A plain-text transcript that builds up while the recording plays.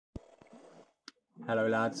Hello,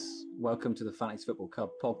 lads. Welcome to the Fanatics Football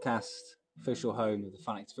Cup podcast, official home of the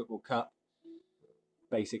Fanatics Football Cup.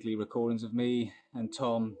 Basically, recordings of me and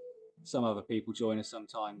Tom. Some other people join us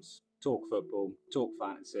sometimes. Talk football, talk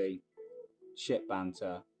fantasy, shit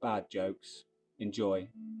banter, bad jokes. Enjoy.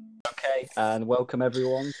 Okay, and welcome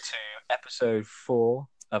everyone to episode 4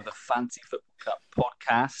 of the Fantasy Football Cup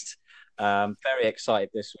podcast. Very excited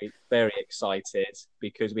this week. Very excited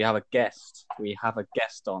because we have a guest. We have a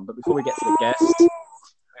guest on. But before we get to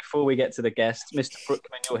the guest, Mr.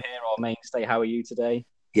 Brookman, you're here, our mainstay. How are you today?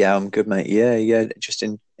 Yeah, I'm good, mate. Yeah. Just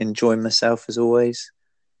enjoying myself as always.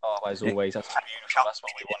 Oh, as always, that's beautiful. That's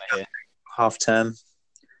what we want to hear. Half term.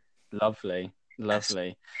 Lovely.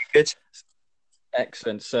 Good.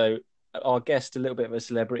 Excellent. So, our guest, a little bit of a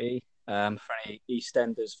celebrity. For any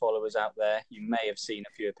EastEnders followers out there, you may have seen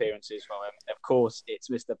a few appearances from him. Of course, it's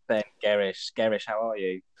Mr. Ben Gerrish. Gerrish, how are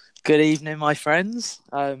you? Good evening, my friends.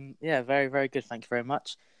 Yeah, very, very good. Thank you very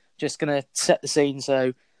much. Just going to set the scene.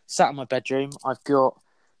 So, sat in my bedroom. I've got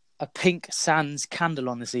a pink Sands candle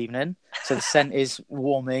on this evening. So, the scent is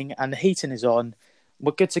warming and the heating is on.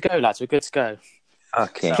 We're good to go, lads. We're good to go.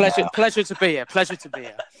 Okay. Pleasure to be here.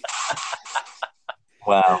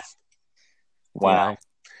 Wow.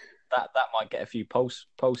 That might get a few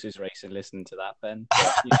pulses racing listening to that, Ben.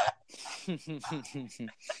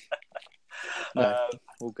 But,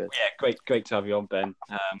 All good. Yeah, great to have you on, Ben.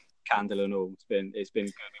 Candle and all, it's been good.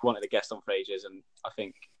 We wanted a guest on for ages, and I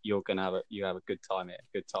think you're gonna have a good time here.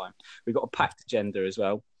 Good time. We've got a packed agenda as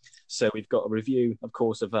well, so we've got a review, of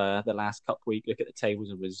course, of the last cup week. Look at the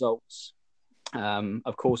tables and results.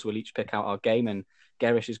 Of course, we'll each pick out our game, and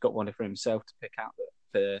Gerrish has got one for himself to pick out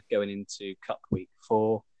for going into Cup Week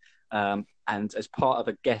 4. And as part of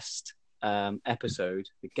a guest episode,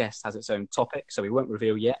 the guest has its own topic, so we won't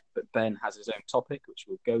reveal yet, but Ben has his own topic, which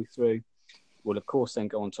we'll go through. We'll, of course, then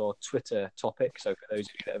go on to our Twitter topic. So for those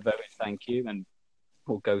of you that have voted, thank you. And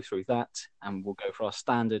we'll go through that, and we'll go for our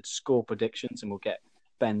standard score predictions, and we'll get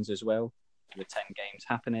Ben's as well for the 10 games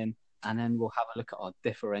happening. And then we'll have a look at our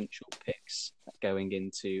differential picks going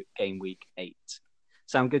into game week 8.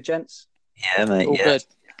 Sound good, gents? Yeah, mate. All yeah. good.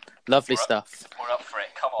 Lovely stuff. We're up for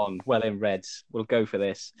it. Come on, well in Reds. We'll go for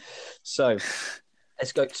this. So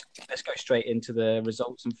let's go straight into the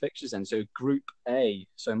results and fixtures then. So Group A.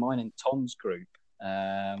 So mine and Tom's group.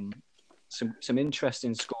 Some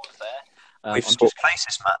interesting scores there. We've swapped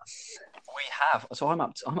places, Matt. We have. So I'm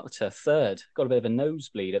up to third. Got a bit of a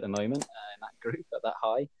nosebleed at the moment in that group at that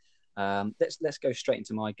high. Let's go straight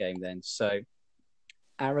into my game then. So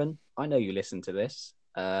Aaron, I know you listen to this.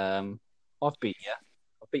 I've beat you.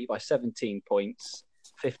 I beat you by 17 points,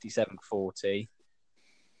 57-40.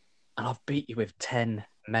 And I've beat you with 10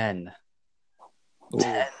 men.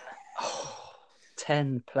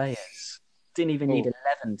 10 players. Didn't even need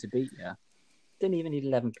 11 to beat you. Didn't even need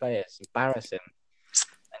 11 players. Embarrassing.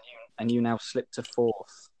 And you now slipped to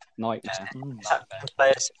 4th. Nightmare.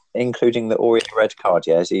 Players, including the already red card,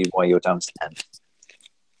 yeah? Is he why you're down to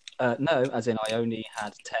 10? No, as in I only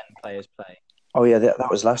had 10 players play. Oh, yeah, that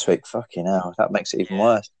was last week. Fucking hell. That makes it even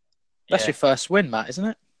worse. That's your first win, Matt, isn't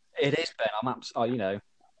it? It is, Ben.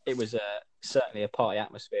 It was certainly a party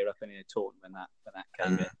atmosphere up in the tournament when that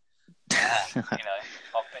came in.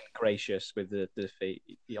 I've been gracious with the defeat.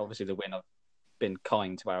 Obviously, the win, I've been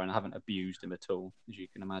kind to Aaron. I haven't abused him at all, as you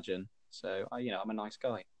can imagine. So, I'm a nice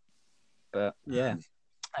guy. But, yeah,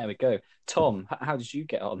 there we go. Tom, how did you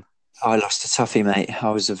get on? I lost a toughie, mate.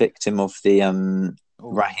 I was a victim of the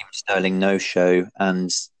Raheem Sterling no-show and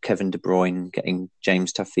Kevin De Bruyne getting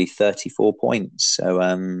James Tuffy 34 points. So,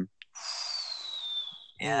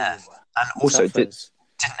 yeah. And also, it didn't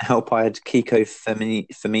help. I had Kiko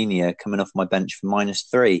Firmino coming off my bench for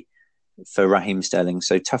 -3 for Raheem Sterling.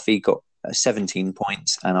 So, Tuffy got 17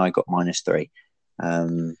 points and I got -3.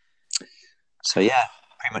 So, yeah.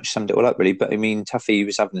 Pretty much summed it all up, really. But I mean, Tuffy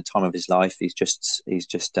was having the time of his life. He's just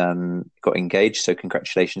got engaged. So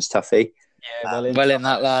congratulations, Tuffy. Yeah, well in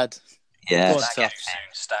that, lad. Yeah,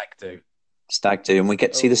 stag do, and we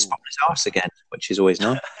get to see the spot on his arse again, which is always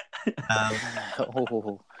nice.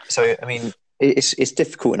 So I mean, it's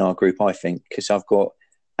difficult in our group, I think, because I've got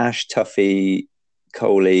Ash, Tuffy,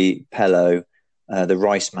 Coley, Pello, the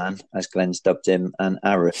Rice Man, as Glenn's dubbed him, and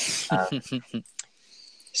Aaron.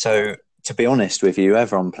 So. To be honest with you,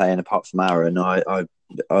 everyone playing apart from Aaron, I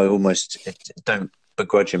almost don't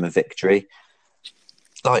begrudge him a victory.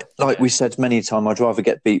 Like we said many times, I'd rather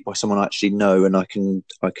get beat by someone I actually know and I can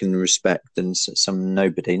respect than some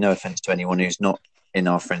nobody. No offense to anyone who's not in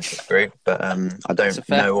our friendship group, but I don't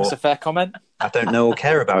know. It's a fair comment. I don't know or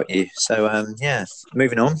care about you. So yeah,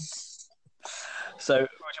 moving on. So,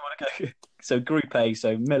 would you want to So Group A,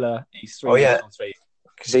 so Miller, he's 3 Oh, yeah. on 3.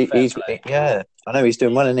 Because he's yeah. I know he's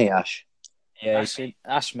doing well, isn't he, Ash? Yeah,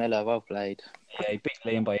 Ash Miller, well played. Yeah, he beat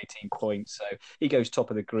Liam by 18 points, so he goes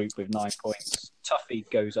top of the group with 9 points. Tuffy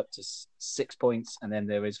goes up to 6 points, and then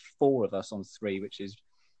there is 4 of us on 3, which is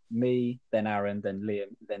me, then Aaron, then Liam,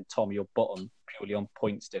 then Tom. You're bottom purely on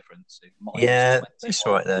points difference. So yeah, that's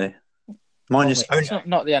right though. Minus it's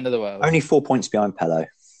not the end of the world. Only 4 points behind Pello.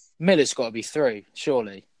 Miller's got to be 3,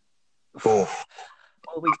 surely. 4.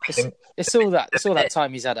 It's all that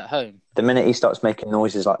time he's had at home. The minute he starts making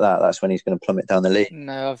noises like that, that's when he's going to plummet down the league.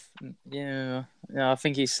 No, I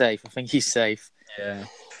think he's safe. Yeah,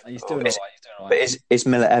 he's doing all right. But is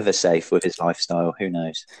Miller ever safe with his lifestyle? Who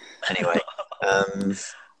knows? Anyway,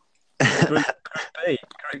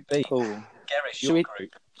 Group B. Cool. Gerrish, your group.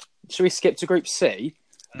 Should we skip to Group C?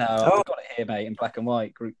 No, I've got it here, mate, in black and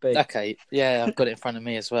white. Group B. Okay, yeah, I've got it in front of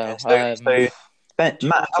me as well. Ben,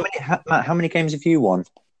 Matt, how many games have you won?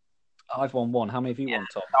 I've won 1. How many have you won,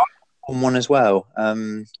 Tom? I've won 1 as well.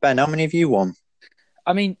 Ben, how many have you won?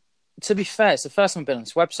 I mean, to be fair, it's the first time I've been on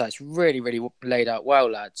this website. It's really, really laid out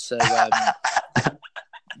well, lads. So,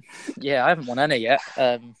 yeah, I haven't won any yet.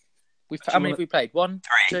 How many have we played? 1,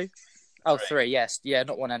 2? Oh, 3, yes. Yeah,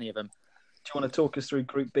 not won any of them. Do you want to talk us through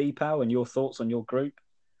Group B, pal, and your thoughts on your group?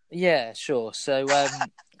 Yeah, sure. So,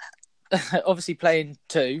 obviously playing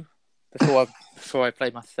 2 before I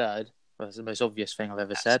played my 3rd. Was the most obvious thing I've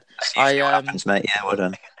ever said. Happens, mate. Yeah, well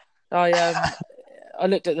done. I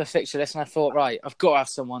looked at the fixture list and I thought, right, I've got to have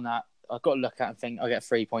someone that I've got to look at and think I'll get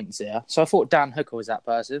 3 points here. So I thought Dan Hooker was that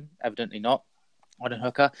person. Evidently not. I didn't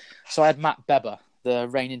Hooker. So I had Matt Beber, the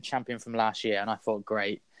reigning champion from last year, and I thought,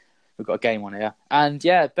 great, we've got a game on here. And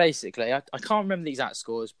yeah, basically, I can't remember the exact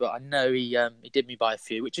scores, but I know he did me by a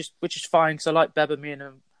few, which is fine because I like Beber. Me and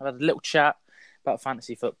him have had a little chat about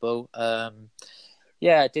fantasy football.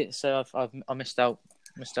 Yeah, I did. So I missed out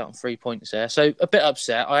on 3 points there. So a bit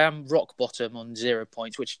upset. I am rock bottom on 0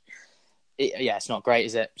 points, which, it's not great,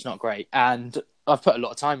 is it? It's not great. And I've put a lot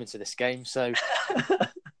of time into this game, so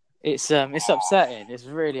it's upsetting. It's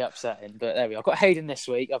really upsetting. But there we are. I've got Hayden this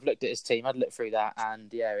week. I've looked at his team. I'd looked through that,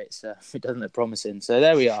 and yeah, it doesn't look promising. So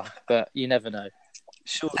there we are. But you never know.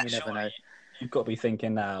 Surely, you've got to be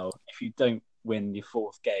thinking now, if you don't win your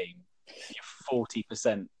 4th game, you're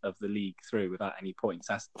 40% of the league through without any points.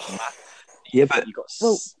 That's yeah, but you got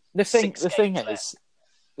the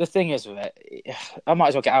thing is with it, I might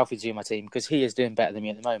as well get Alfie to do my team because he is doing better than me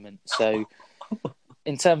at the moment. So,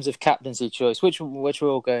 in terms of captaincy choice, which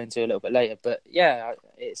we'll go into a little bit later, but yeah,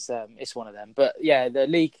 it's one of them. But yeah, the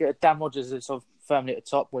league, Dan Rogers is sort of firmly at the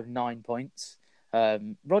top with 9 points.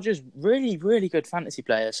 Rogers, really, really good fantasy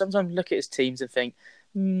player. Sometimes look at his teams and think,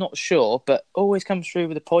 not sure, but always comes through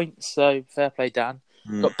with the points. So fair play, Dan.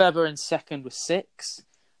 Got Beber in 2nd with 6.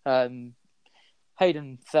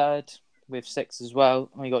 Hayden 3rd with 6 as well.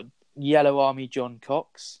 And we got Yellow Army John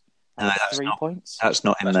Cox. No, 3 points. That's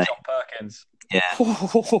not him, mate. John Perkins. Yeah.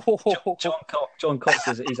 John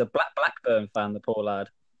Cox he's a Blackburn fan, the poor lad.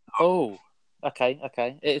 Oh, okay.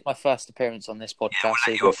 It is my first appearance on this podcast.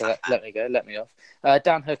 Yeah, let me off.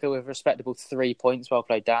 Dan Hooker with a respectable 3 points. Well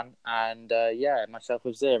played, Dan. And myself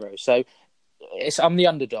with 0. So I'm the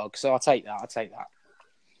underdog, so I'll take that.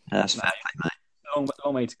 That's fair play, mate.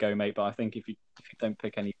 Long way to go, mate. But I think if you don't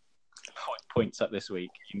pick any points up this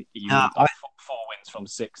week, you 4 wins from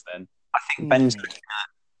 6. Then I think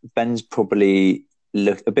Ben's probably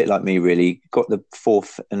looked a bit like me. Really got the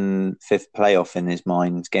 4th and 5th playoff in his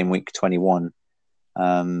mind. Game week 21.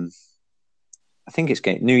 I think it's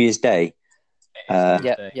New Year's Day.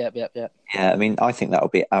 Yeah. Yeah, I mean, I think that'll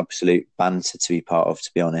be absolute banter to be part of.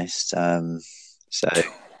 To be honest, so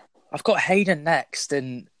I've got Hayden next,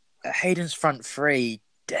 and Hayden's front 3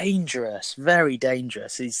 dangerous, very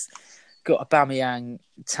dangerous. He's got Aubameyang,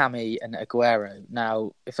 Tammy, and Aguero.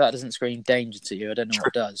 Now, if that doesn't scream danger to you, I don't know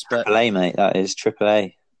what does. But Triple A, mate, that is Triple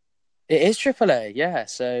A. It is Triple A, yeah.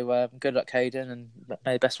 So good luck, Hayden, and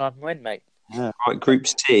may the best one win, mate. Yeah, right. Group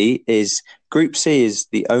C is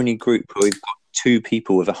the only group where we've got 2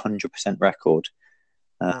 people with 100% record,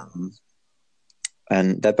 and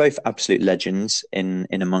they're both absolute legends in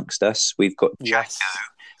amongst us. We've got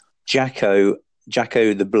Jacko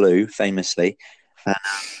the Blue, famously, and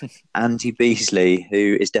Andy Beasley,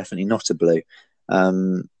 who is definitely not a Blue.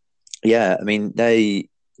 Yeah, I mean they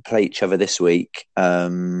play each other this week,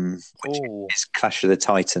 which is Clash of the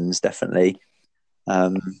Titans, definitely.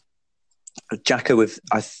 Jacko's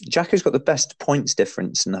got the best points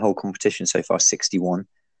difference in the whole competition so far, 61.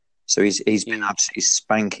 So he's been absolutely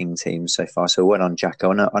spanking teams so far. So well on,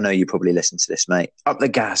 Jacko. I know you probably listen to this, mate. Up the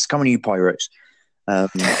gas, come on, you Pirates.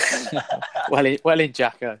 Well in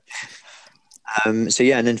Jacko. So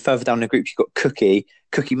yeah, and then further down the group, you've got Cookie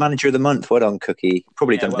Manager of the Month. Well done, Cookie.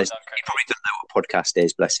 Probably Yeah, doesn't well listen. done, He probably doesn't know what podcast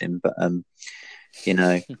is, bless him. But he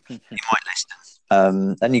might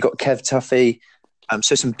listen. Then you got Kev Tuffy.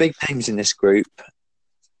 So some big names in this group.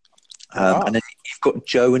 And then you've got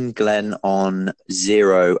Joe and Glenn on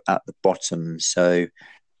 0 at the bottom. So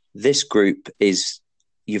this group is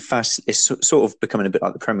it's sort of becoming a bit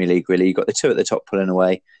like the Premier League, really. You've got the 2 at the top pulling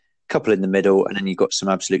away, a couple in the middle, and then you've got some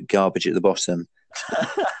absolute garbage at the bottom.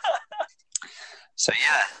 So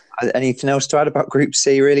yeah, anything else to add about Group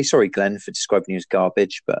C? Really, sorry, Glenn, for describing you as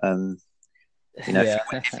garbage, but if you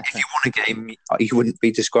won a game, you wouldn't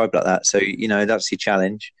be described like that. So that's your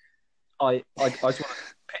challenge. I just want to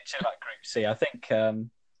picture that Group C. I think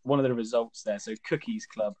one of the results there. So Cookies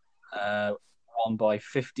Club won by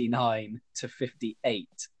 59-58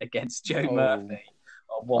 against Joe Murphy.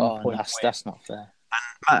 On 1 point. That's not fair.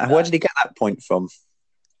 Matt, where did he get that point from?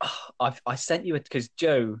 I sent you it because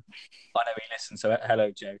Joe, I know he listens, so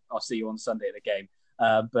hello, Joe. I'll see you on Sunday at the game.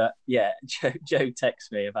 But yeah, Joe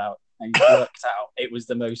texted me about, and he worked out it was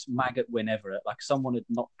the most maggot win ever. Like someone had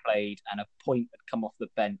not played and a point had come off the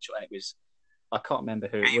bench, and it was, I can't remember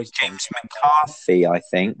who it was. James McCarthy, I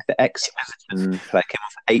think, the ex-Everton player, came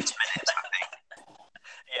on for 8 minutes, I think.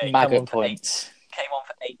 Yeah, maggot points. Came on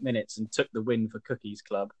for 8 minutes and took the win for Cookies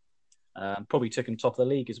Club. Probably took him top of the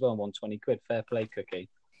league as well, won 20 quid. Fair play, Cookie.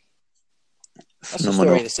 That's the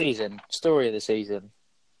story of the season. Story of the season.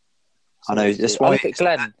 I know. That's why. Look at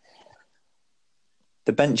Glenn.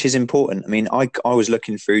 The bench is important. I mean, I was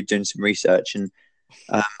looking through doing some research, and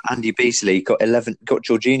Andy Beasley got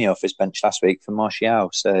Jorginho off his bench last week for Martial,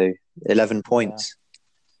 so 11 points.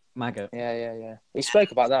 Maggot. Yeah. He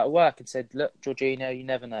spoke about that at work and said, "Look, Jorginho, you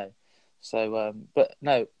never know." So, but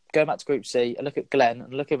no, going back to Group C, I look at Glenn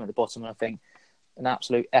and look at him at the bottom, and I think an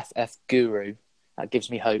absolute FF guru. That gives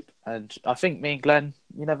me hope, and I think me and Glenn,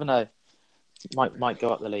 you never know, might go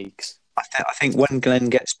up the leagues. I think when Glenn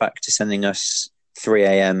gets back to sending us 3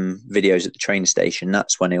 a.m. videos at the train station,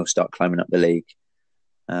 that's when he'll start climbing up the league.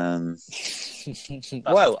 That's the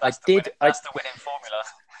winning formula.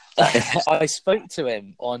 I spoke to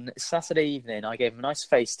him on Saturday evening. I gave him a nice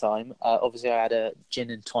FaceTime. Obviously, I had a gin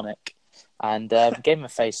and tonic. And gave him a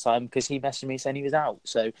FaceTime because he messaged me saying he was out.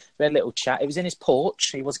 So we had a little chat. It was in his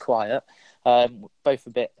porch. He was quiet. Both a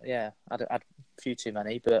bit, had a few too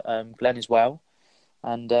many. But Glenn is well.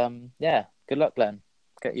 And good luck, Glenn.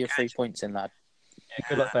 Get your 3 points in, lad. Yeah,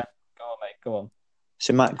 good luck, Ben. Go on, mate. Go on.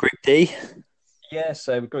 So, Matt, Group D? Yeah,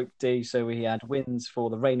 so Group D. So we had wins for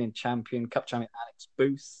the reigning champion, Cup champion Alex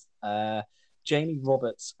Booth. Jamie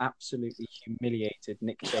Roberts absolutely humiliated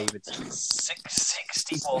Nick Davidson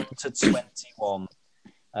 61-21.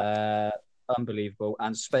 Unbelievable.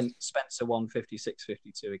 And Spencer won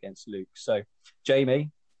 56-52 against Luke. So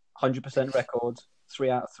Jamie, 100% record,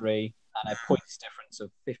 3 out of 3, and a points difference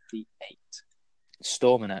of 58.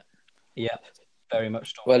 Storming it. Yeah, very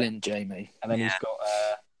much storming. Well in, Jamie. And then you've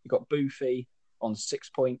got Boofy on 6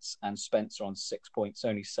 points and Spencer on 6 points,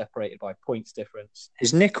 only separated by points difference.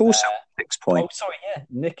 Is Nick also 6 points? Oh, sorry, yeah.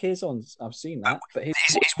 Nick is on. I've seen that. But he's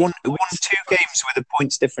won 2 games with a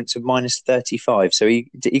points difference of minus 35. So he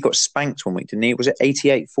got spanked one week, didn't he? Was it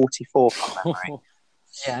 88-44?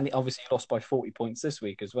 Yeah, and he obviously lost by 40 points this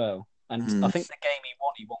week as well. And I think the game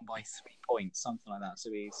he won by 3 points, something like that.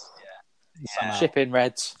 So he's, Shipping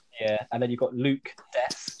Reds. Yeah, and then you've got Luke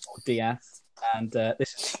Diaz. And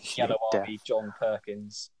this is Yellow Army, John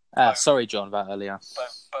Perkins. Sorry, John, about earlier.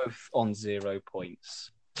 Both on 0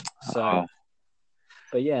 points. So,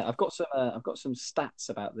 but yeah, I've got some stats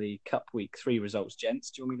about the Cup Week 3 results,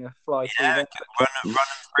 gents. Do you want me to fly through them? Run them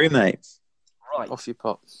through, mate. Right, off you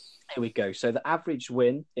pop. Here we go. So the average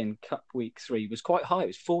win in Cup Week 3 was quite high. It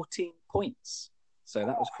was 14 points. So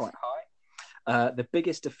that was quite high. The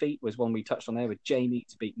biggest defeat was one we touched on there with Jamie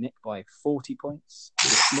to beat Nick by 40 points.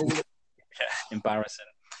 Embarrassing.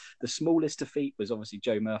 The smallest defeat was obviously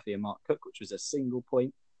Joe Murphy and Mark Cook, which was a single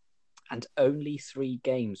point. And only 3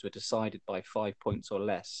 games were decided by 5 points or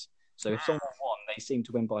less. So if someone won, they seemed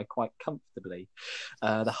to win by quite comfortably.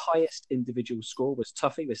 The highest individual score was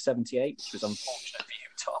Tuffy with 78, which was unfortunate for you,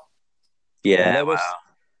 Tom. Yeah, always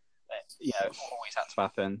had to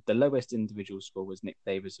happen. The lowest individual score was Nick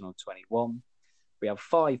Davison on 21. We have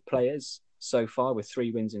 5 players so far with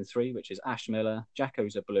 3 wins in 3, which is Ash Miller, Jacko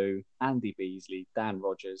Blue, Andy Beasley, Dan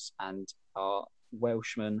Rogers, and our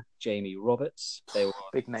Welshman Jamie Roberts. They were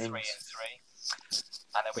big names. 3 in 3.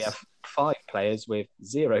 And then we have 5 players with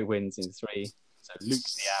 0 wins in 3. So Luke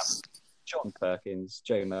Diaz, John Perkins,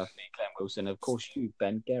 Joe Murphy, Glenn Wilson, and of course you,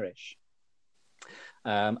 Ben Gerrish.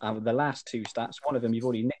 And the last two stats, one of them you've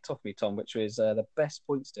already nicked off me, Tom, which is the best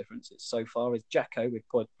points difference so far is Jacko with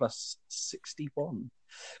plus 61.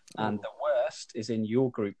 And the worst is in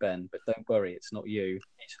your group, Ben, but don't worry, it's not you.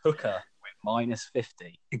 It's Hooker with minus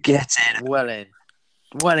 50. Get in. Well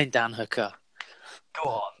in, Dan Hooker.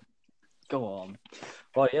 Go on.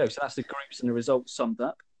 Right, so that's the groups and the results summed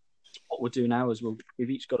up. What we'll do now is we've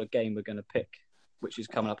each got a game we're going to pick, which is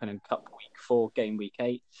coming up in Cup Week 4, Game Week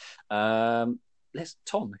 8.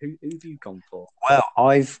 Tom, who have you gone for? Well,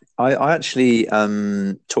 I actually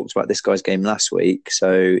talked about this guy's game last week,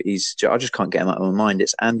 so I just can't get him out of my mind.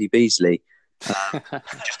 It's Andy Beasley, just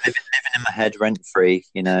living in my head rent free,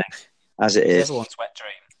 as it is. Everyone's wet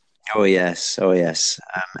dream. Oh yes.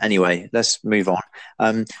 Anyway, let's move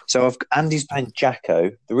on. So Andy's playing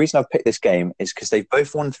Jacko. The reason I've picked this game is because they've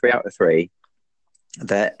both won 3 out of 3.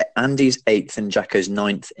 They're Andy's 8th and Jacko's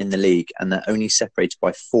 9th in the league, and they're only separated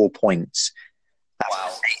by 4 points.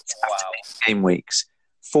 After 8 game weeks.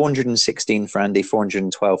 416 for Andy,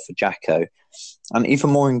 412 for Jacko. And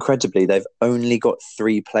even more incredibly, they've only got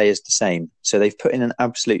 3 players the same. So they've put in an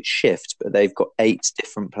absolute shift, but they've got 8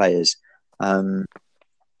 different players. So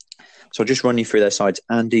I'll just run you through their sides.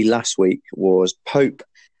 Andy last week was Pope,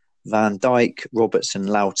 Van Dijk, Robertson,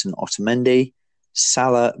 Loughton, Otamendi,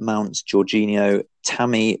 Salah, Mount, Jorginho,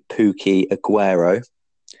 Tammy, Pukki, Aguero.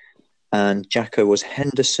 And Jacko was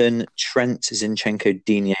Henderson, Trent, Zinchenko,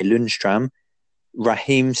 Digne, Lundstram,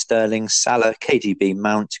 Raheem, Sterling, Salah, KDB,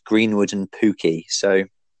 Mount, Greenwood, and Pukki. So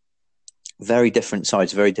very different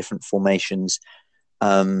sides, very different formations.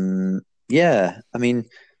 The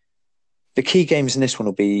key games in this one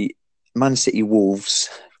will be Man City Wolves,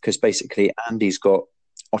 because basically Andy's got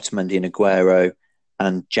Otamendi and Aguero,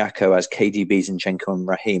 and Jacko has KDB, Zinchenko, and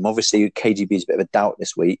Raheem. Obviously, KDB is a bit of a doubt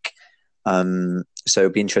this week. So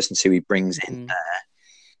it'll be interesting to see who he brings in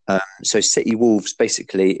there. So City Wolves,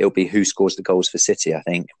 basically, it'll be who scores the goals for City, I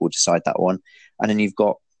think. We'll decide that one. And then you've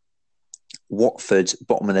got Watford,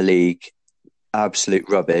 bottom of the league, absolute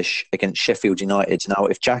rubbish, against Sheffield United. Now,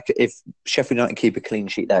 if Sheffield United keep a clean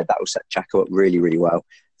sheet there, that will set Jacko up really, really well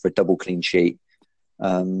for a double clean sheet.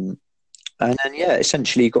 And then,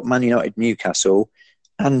 essentially you've got Man United, Newcastle.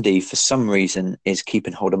 Andy, for some reason, is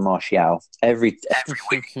keeping hold of Martial. Every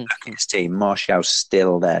week, look at his team. Martial's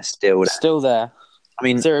still there. Still there. I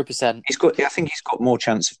mean, 0%. I think he's got more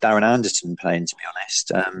chance of Darren Anderson playing, to be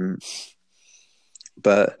honest.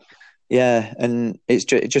 But yeah, and it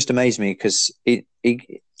just amazed me because I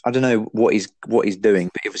don't know what he's doing,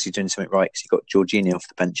 but he's obviously doing something right because he got Jorginho off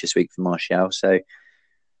the bench this week for Martial. So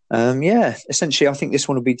essentially, I think this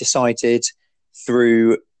one will be decided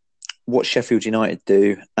through what Sheffield United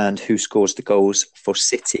do and who scores the goals for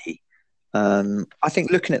City. I think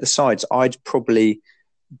looking at the sides, I'd probably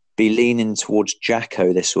be leaning towards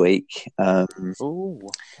Jacko this week. I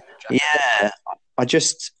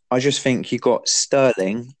just think you got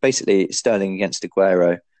Sterling, basically Sterling against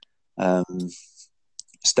Aguero.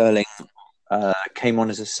 Sterling came on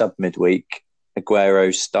as a sub midweek.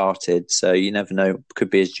 Aguero started, so you never know. Could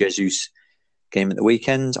be his Jesus game at the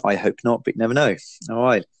weekend. I hope not, but you never know. All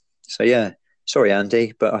right. So, sorry,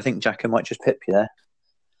 Andy, but I think Jacko might just pip you there.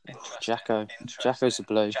 Jacko's a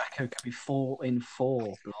blow. Jacko could be 4 in 4.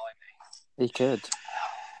 Blimey. He could.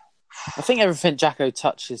 I think everything Jacko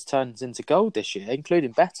touches turns into gold this year,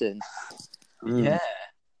 including betting. Yeah.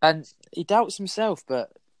 And he doubts himself,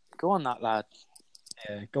 but go on, that lad.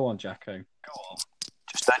 Yeah, go on, Jacko. Go on.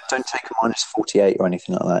 Just don't take a minus 48 or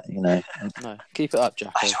anything like that, No, keep it up,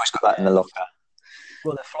 Jacko. I've always got that in the locker.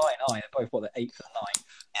 Well, they're flying high. They're both, the 8th and 9th.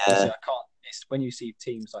 Yeah. So it's when you see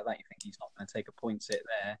teams like that, you think he's not going to take a points hit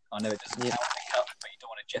there. I know it doesn't count in the cup, but you don't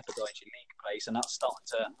want to jeopardise your league place, and that's starting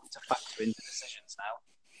to factor into decisions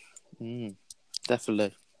now.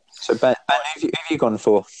 Definitely. So, Ben, who have you gone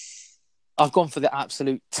for? I've gone for the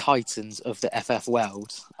absolute titans of the FF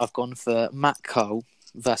world. I've gone for Matt Cole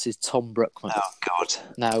versus Tom Brookman. Oh, God.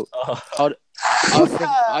 Now,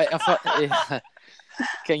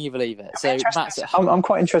 can you believe it? So Matt's I'm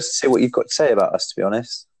quite interested to see what you've got to say about us, to be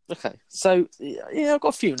honest. Okay. So, I've got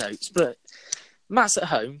a few notes, but Matt's at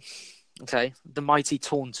home. Okay. The mighty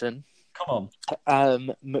Taunton. Come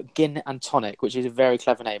on. McGinn and Tonic, which is a very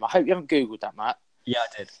clever name. I hope you haven't Googled that, Matt. Yeah, I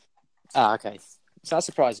did. Okay. So that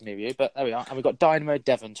surprised me of you, but there we are. And we've got Dynamo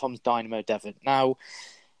Devon, Tom's Dynamo Devon. Now,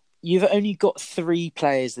 you've only got 3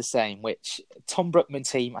 players the same, which Tom Brookman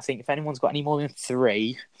team, I think if anyone's got any more than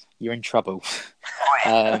 3, you're in trouble.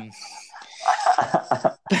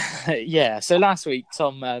 Yeah, so last week,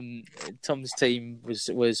 Tom's team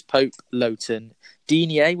was Pope, Loughton,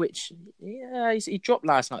 Digne, which, he dropped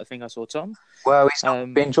last night, I think I saw, Tom. Well, he's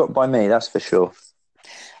not being dropped by me, that's for sure.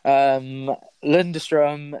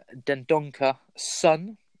 Lundstrom, Dendonka,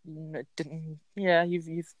 Son. Yeah,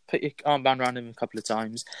 you've put your armband around him a couple of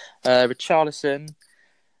times. Richarlison,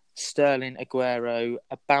 Sterling, Aguero,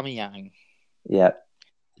 Aubameyang. Yeah,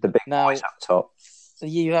 the big Now, boys up top.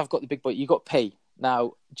 you have got the big boy. You got P.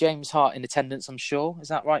 Now, James Hart in attendance, I'm sure. Is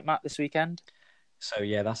that right, Matt, this weekend? So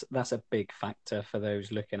yeah, that's a big factor for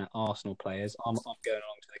those looking at Arsenal players. I'm going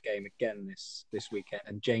along to the game again this weekend,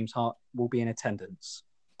 and James Hart will be in attendance.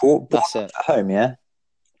 That's it. At home, yeah.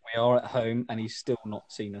 We are at home, and he's still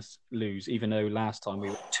not seen us lose, even though last time we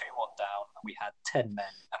were 2-1 down and we had 10 men,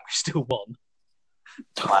 and we still won.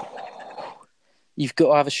 You've got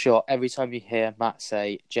to have a shot every time you hear Matt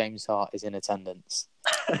say James Hart is in attendance.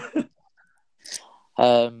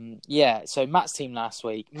 So Matt's team last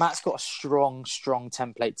week. Matt's got a strong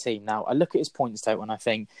template team. Now, I look at his points total and I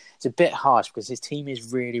think it's a bit harsh because his team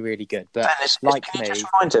is really, really good. But can you just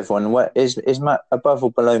remind everyone, where is Matt above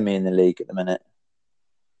or below me in the league at the minute?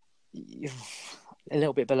 A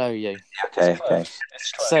little bit below you. Okay.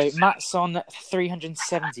 So Matt's on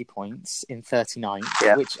 370 points in 39,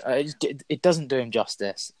 which it doesn't do him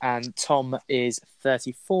justice. And Tom is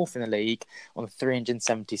 34th in the league on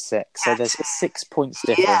 376. So there's a 6 points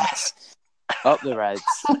difference up the Reds.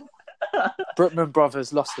 Brookman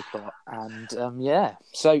Brothers lost the plot. And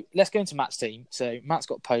so let's go into Matt's team. So Matt's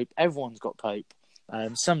got Pope. Everyone's got Pope.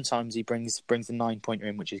 Sometimes he brings the 9-pointer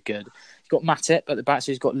in, which is good. He's got Matip at the back,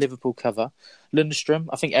 so he's got Liverpool cover. Lundstrom,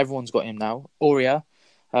 I think everyone's got him now. Aurea.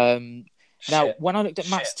 Now, when I looked at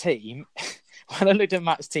Matt's team,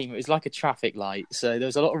 it was like a traffic light. So there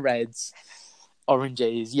was a lot of reds,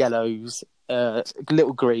 oranges, yellows,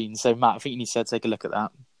 little greens. So Matt, I think you need to take a look at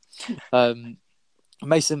that.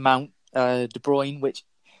 Mason Mount, De Bruyne, which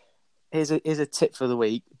here's a tip for the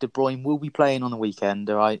week. De Bruyne will be playing on the weekend,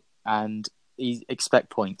 all right, and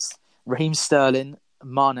expect points. Raheem Sterling,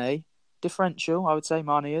 Mane, differential, I would say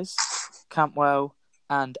Mane is, Campbell,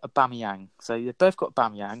 and Aubameyang. So they've both got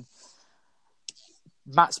Aubameyang.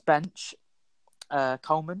 Matt's bench,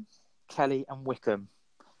 Coleman, Kelly, and Wickham.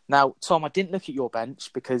 Now, Tom, I didn't look at your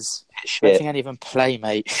bench because I don't think any of them play,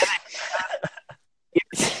 mate.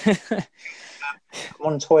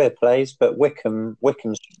 Montoya plays, but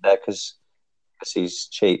Wickham's there because he's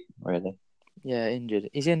cheap, really. Yeah, injured.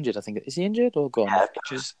 He's injured, I think. Is he injured or gone? Yeah,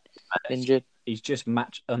 injured. He's just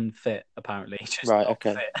match unfit, apparently. Right,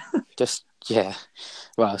 okay.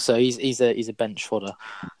 Well, so he's a bench fodder.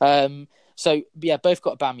 So yeah, both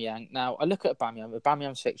got Aubameyang. Now I look at Aubameyang.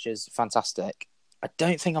 Aubameyang's fixtures fantastic. I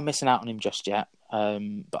don't think I'm missing out on him just yet.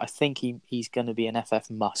 But I think he's going to be an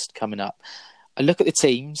FF must coming up. I look at the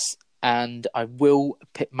teams, and I will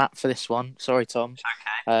pick Matt for this one. Sorry, Tom.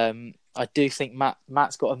 Okay. I do think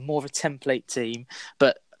Matt's got more of a template team,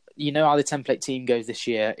 but you know how the template team goes this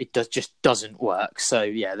year. It just doesn't work. So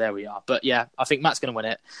yeah, there we are. But yeah, I think Matt's going to win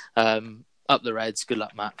it. Up the Reds. Good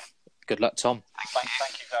luck, Matt. Good luck, Tom.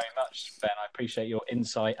 Thank you very much, Ben. I appreciate your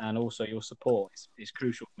insight and also your support. It's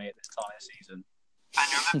crucial for me at this time of the season.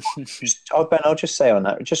 Ben, I'll just say on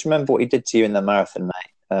that. Just remember what he did to you in the marathon,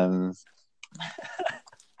 mate.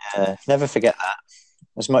 Never forget that.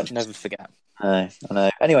 Never forget. I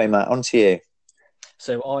know. Anyway, Matt, on to you.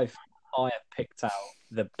 So I have picked out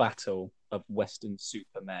the Battle of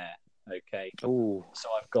Weston-super-Mare. Okay. Ooh. So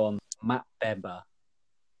I've gone Matt Bemba,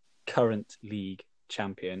 current league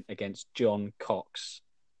champion, against John Cox,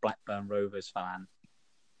 Blackburn Rovers fan,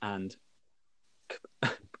 and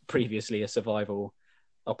previously a survival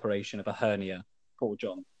operation of a hernia. Poor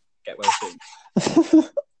John. Get well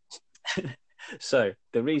soon. So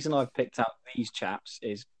the reason I've picked out these chaps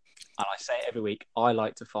is, and I say it every week, I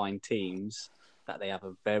like to find teams that they have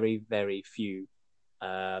a very, very few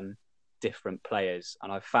different players.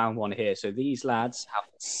 And I've found one here. So these lads have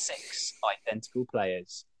 6 identical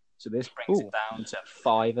players. So this brings it down to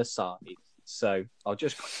 5 aside. So I'll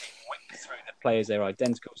just quickly whip through the players. They're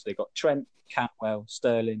identical. So they've got Trent, Cantwell,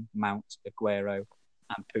 Sterling, Mount, Aguero,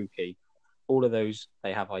 and Pukki. All of those,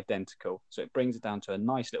 they have identical. So it brings it down to a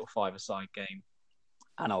nice little 5-a-side game.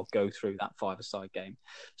 And I'll go through that 5-a-side game.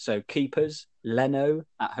 So keepers, Leno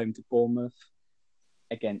at home to Bournemouth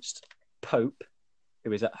against Pope,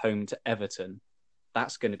 who is at home to Everton.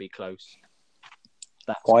 That's going to be close.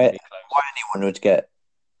 Why anyone would get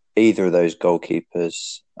either of those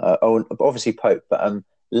goalkeepers? Obviously Pope, but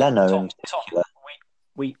Leno in particular.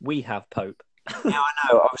 Tom, we have Pope. Yeah,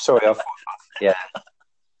 I know. I'm sorry. Yeah.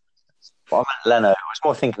 But I meant Leno. I was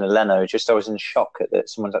more thinking of Leno. Just I was in shock that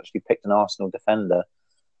someone's actually picked an Arsenal defender.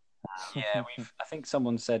 Yeah, I think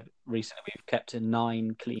someone said recently we've kept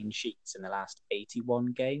 9 clean sheets in the last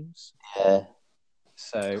 81 games. Yeah.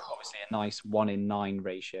 So obviously a nice 1 in 9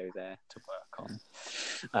 ratio there to work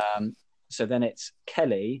on. So then it's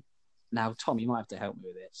Kelly. Now, Tom, you might have to help me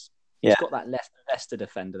with this. Yeah. He's got that Leicester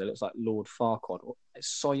defender that looks like Lord Farquaad.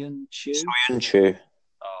 Soyun Chu? Soyun Chu.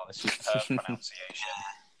 Oh, that's superb pronunciation.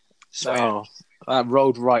 Oh, that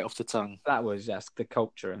rolled right off the tongue. That was just the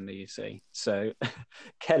culture in the UC. So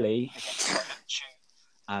Kelly against Soyun Chu.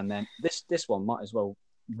 And then this one might as well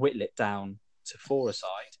whittle it down to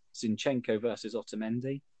 4-a-side. Zinchenko versus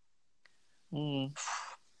Otamendi. Mm.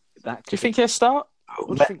 Do you think he'll start?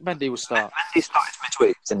 Or do you think Mendy will start? Mendy started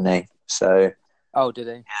midweek, didn't he? So. Oh, did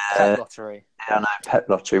he? Pep lottery. Yeah, I know. Pep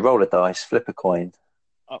lottery. Roll a dice. Flip a coin.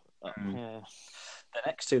 Yeah. The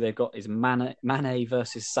next two they've got is Mane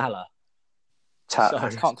versus Salah. I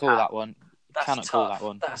can't call that one. Cannot call that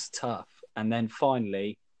one. That's tough. And then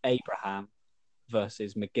finally, Abraham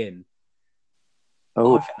versus McGinn.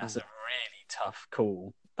 Oh, I think that's a really tough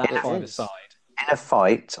call. That 5-a-side. In a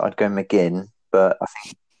fight, I'd go McGinn, but I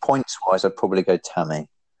think points-wise, I'd probably go Tammy.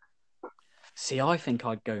 See, I think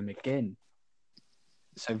I'd go McGinn.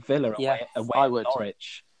 So Villa away I at would.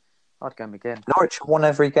 Norwich. I'd go McGinn. Norwich have won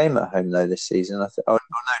every game at home, though, this season.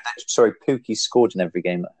 Pukki scored in every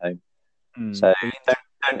game at home. So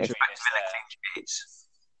don't expect Villa clean sheets.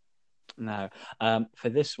 No. For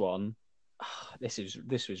this one, this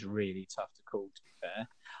was really tough to call, to be fair.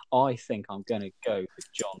 I think I'm going to go for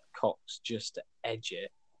John Cox just to edge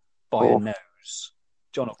it by a nose.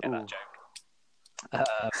 John will get that joke.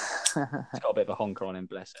 He's got a bit of a honker on him,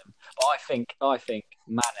 bless him. But I think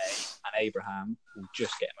Mane and Abraham will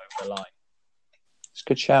just get him over the line. It's a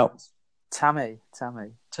good shout. Tammy.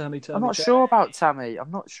 I'm not sure about Tammy. I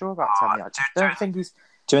don't think he's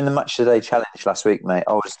doing the match today challenge last week, mate.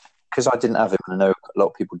 Because I didn't have him, and I know a lot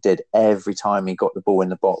of people did. Every time he got the ball in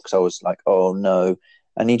the box, I was like, "Oh no!"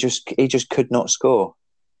 And he just could not score.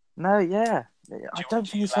 No, yeah. I don't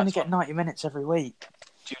think he's going to get 90 minutes every week.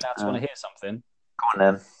 Do you lads want to hear something? Go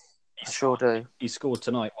on then. I sure do. He scored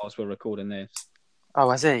tonight whilst we're recording this. Oh,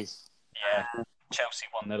 has he? Yeah. Chelsea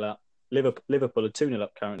 1-0 up. Liverpool are 2-0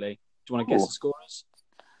 up currently. Do you want to guess the scorers?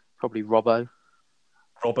 Probably Robbo.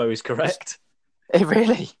 Robbo is correct.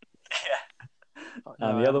 Really? Yeah.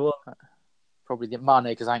 And the other one? Probably Mane,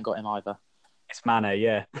 because I ain't got him either. It's Mane,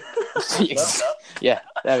 yeah. Yeah,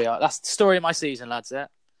 there we are. That's the story of my season, lads. There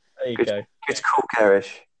you go. It's cool, Gerrish.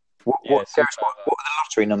 What are the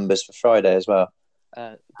lottery numbers for Friday as well?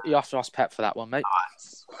 You have to ask Pep for that one, mate.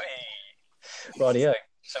 Rightio.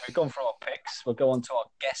 So we've gone through our picks. We'll go on to our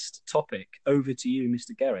guest topic. Over to you,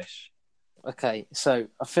 Mr. Gerrish. Okay, so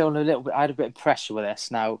I feel I had a bit of pressure with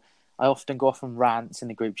this. Now, I often go off on rants in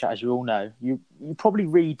the group chat, as you all know. You probably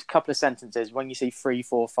read a couple of sentences. When you see 3,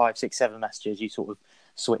 4, 5, 6, 7 messages, you sort of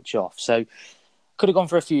switch off. So could have gone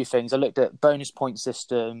for a few things. I looked at bonus point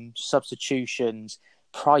system, substitutions,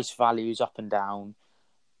 price values up and down,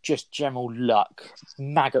 just general luck,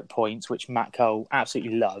 maggot points, which Matt Cole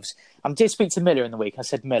absolutely loves. I did speak to Miller in the week. I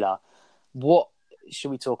said, Miller, what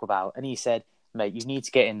should we talk about? And he said, mate, you need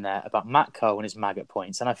to get in there about Matt Cole and his maggot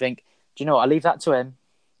points. And I think, do you know what? I'll leave that to him.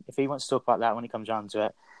 If he wants to talk about that when it comes around to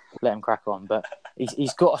it, let him crack on. But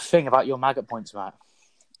he's got a thing about your maggot points, Matt.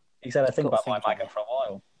 He said a thing about my maggot for a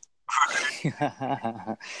while.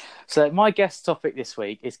 So my guest topic this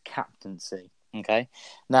week is captaincy. Okay.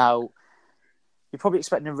 Now, you're probably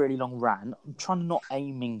expecting a really long rant. I'm trying not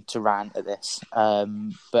aiming to rant at this.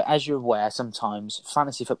 But as you're aware, sometimes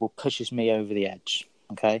fantasy football pushes me over the edge.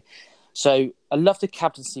 Okay. So I love the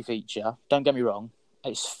captaincy feature. Don't get me wrong.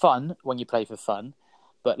 It's fun when you play for fun.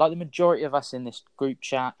 But like the majority of us in this group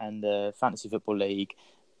chat and the Fantasy Football League,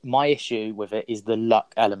 my issue with it is the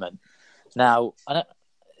luck element. Now, I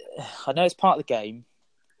know it's part of the game.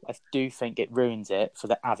 I do think it ruins it for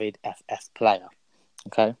the avid FF player.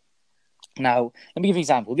 Okay? Now, let me give you an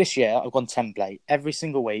example. This year, I've gone template. Every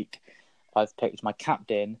single week, I've picked my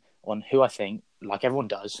captain on who I think, like everyone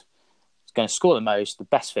does, is going to score the most, the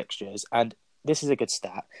best fixtures. And this is a good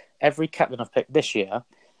stat. Every captain I've picked this year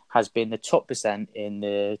has been the top percent in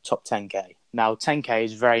the top 10K. Now, 10K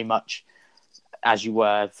is very much as you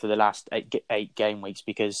were for the last eight game weeks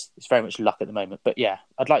because it's very much luck at the moment. But yeah,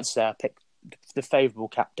 I'd like to say I picked the favourable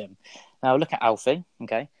captain. Now, look at Alfie,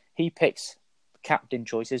 okay? He picks captain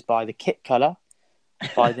choices by the kit colour,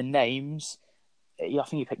 by the names. I think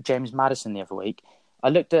he picked James Maddison the other week. I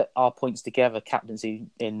looked at our points together, captaincy,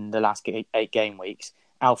 in the last 8 game weeks.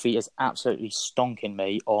 Alfie is absolutely stonking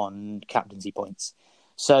me on captaincy points.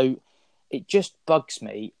 So it just bugs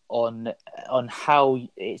me on how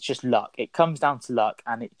it's just luck. It comes down to luck,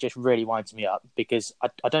 and it just really winds me up because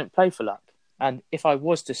I don't play for luck. And if I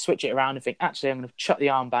was to switch it around and think, actually, I'm going to chuck the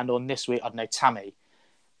armband on this week, I don't know, Tammy,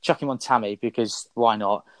 chuck him on Tammy because why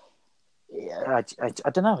not? I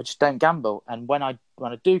don't know. I just don't gamble, and when I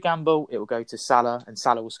do gamble, it will go to Salah, and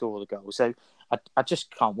Salah will score all the goals. So I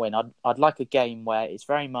just can't win. I'd like a game where it's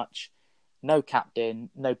very much no captain,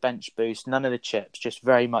 no bench boost, none of the chips. Just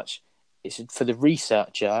very much it's for the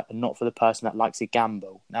researcher and not for the person that likes to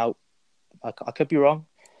gamble. Now I could be wrong.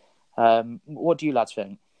 What do you lads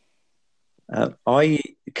think? I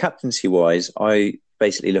captaincy wise, I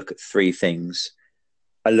basically look at three things.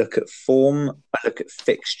 I look at form, I look at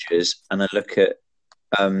fixtures, and I look at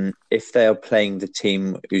if they are playing the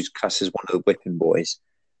team whose class is one of the whipping boys.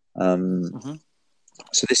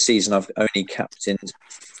 So this season, I've only captained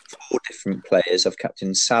 4 different players. I've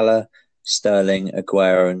captained Salah, Sterling,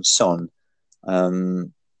 Aguero, and Son,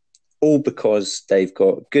 all because they've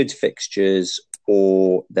got good fixtures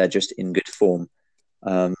or they're just in good form.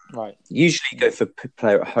 Right. Usually go for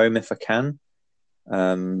player at home if I can.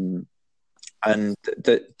 And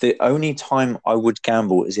the only time I would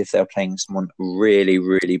gamble is if they're playing someone really,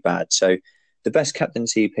 really bad. So the best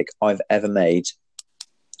captaincy pick I've ever made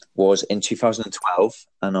was in 2012,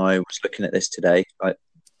 and I was looking at this today, like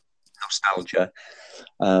nostalgia.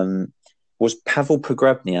 Was Pavel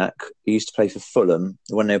Pogrebniak, who used to play for Fulham,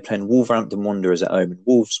 when they were playing Wolverhampton Wanderers at home. And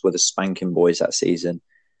Wolves were the spanking boys that season.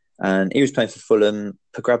 And he was playing for Fulham.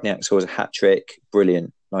 Pogrebniak scores a hat-trick.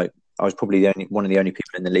 Brilliant. Like, I was probably one of the only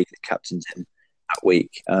people in the league that captained him that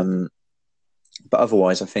week. But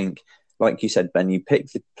otherwise, I think, like you said, Ben, you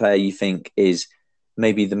pick the player you think is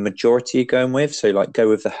maybe the majority you're going with. So, like, go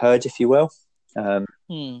with the herd, if you will. And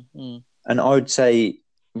I would say,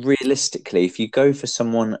 realistically, if you go for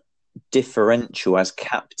someone differential as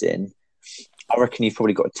captain, I reckon you've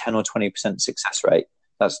probably got a 10 or 20% success rate.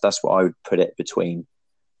 That's what I would put it between.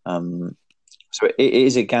 So it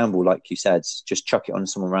is a gamble, like you said. Just chuck it on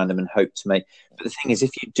someone random and hope to make. But the thing is,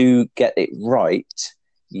 if you do get it right,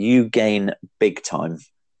 you gain big time.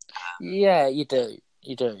 Yeah, you do.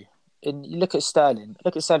 You do. And you look at Sterling.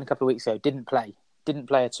 Look at Sterling a couple of weeks ago. Didn't play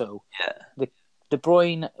at all. Yeah. The De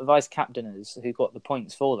Bruyne vice captainers who got the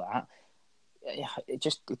points for that. It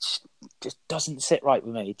just doesn't sit right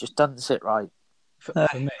with me. It just doesn't sit right. For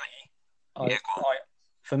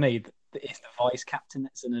me, it's the vice captain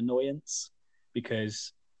that's an annoyance,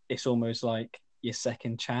 because it's almost like your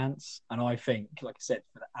second chance. And I think, like I said,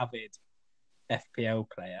 for the avid FPL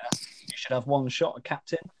player, you should have one shot at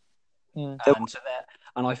captain. And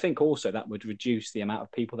I think also that would reduce the amount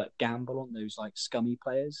of people that gamble on those like scummy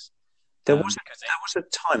players. There was a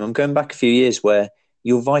time, I'm going back a few years, where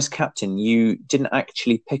your vice captain, you didn't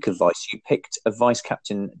actually pick a vice. You picked a vice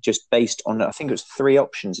captain just based on, I think it was 3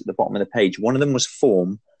 options at the bottom of the page. One of them was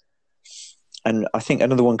form. And I think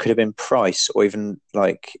another one could have been price or even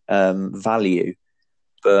like value.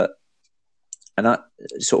 And that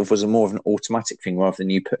sort of was more of an automatic thing rather than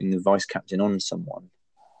you putting the vice captain on someone.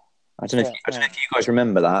 I don't know if you guys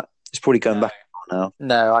remember that. It's probably going back now.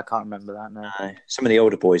 No, I can't remember that. No. Some of the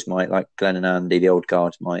older boys might, like Glenn and Andy, the old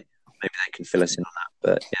guard might. Maybe they can fill us in on that.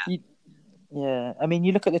 But yeah. Yeah, I mean,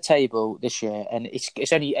 you look at the table this year, and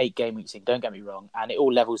it's only 8 game weeks in, don't get me wrong, and it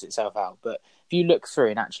all levels itself out. But if you look through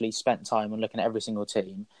and actually spent time on looking at every single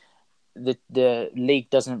team, the league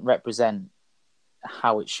doesn't represent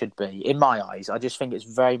how it should be, in my eyes. I just think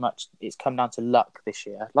it's come down to luck this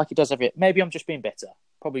year, like it does every year. Maybe I'm just being bitter,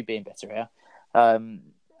 probably being bitter here.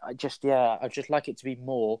 I'd just like it to be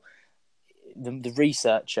more the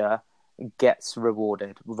researcher gets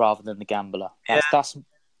rewarded rather than the gambler.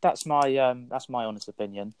 That's my honest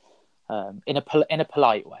opinion, in a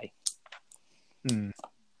polite way.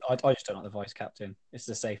 I just don't like the vice captain. It's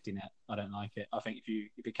the safety net. I don't like it. I think if you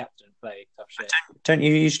captain play tough shit. Don't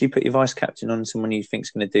you usually put your vice captain on someone you think's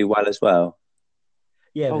going to do well as well?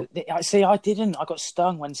 Yeah. See, I didn't. I got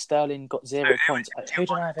stung when Sterling got 0 points. Who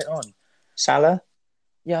did I have it on? Salah?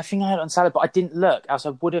 Yeah, I think I had it on Salah, but I didn't look. Else I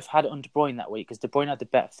would have had it on De Bruyne that week because De Bruyne had the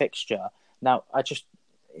better fixture. Now,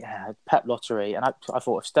 pep lottery, and I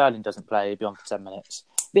thought if Sterling doesn't play, he'll be on for 10 minutes.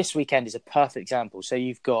 This weekend is a perfect example. So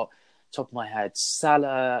you've got, top of my head,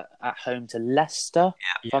 Salah at home to Leicester,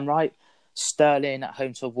 if I'm right. Sterling at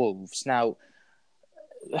home to Wolves. Now,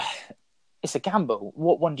 it's a gamble.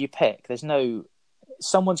 What one do you pick? There's no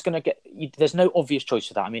obvious choice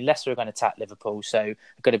for that. I mean, Leicester are going to attack Liverpool, so they're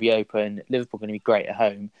going to be open. Liverpool are going to be great at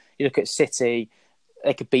home. You look at City,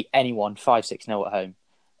 they could beat anyone 5-6-0 at home.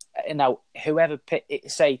 And now, whoever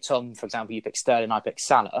say Tom, for example, you pick Sterling, I pick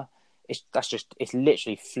Salah. It's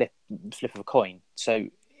literally flip of a coin. So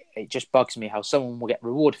it just bugs me how someone will get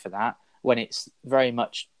rewarded for that when it's very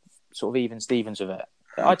much sort of even Stevens with it.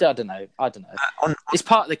 I don't know. It's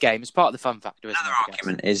part of the game. It's part of the fun factor. Another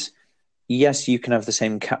argument is yes, you can have the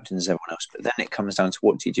same captain as everyone else, but then it comes down to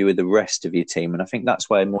what do you do with the rest of your team, and I think that's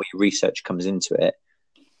where more your research comes into it.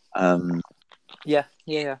 Yeah.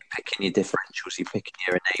 Picking your differentials, you're picking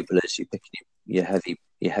your enablers, you're picking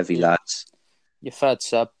your heavy lads. Your third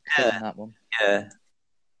sub, Yeah. on that one. Yeah.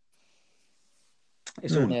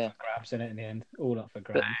 It's all up for grabs, isn't it, in the end? All up for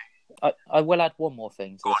grabs. I will add one more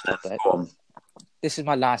thing to this topic. Go on. This is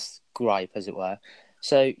my last gripe, as it were.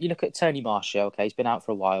 So you look at Tony Martial, okay, he's been out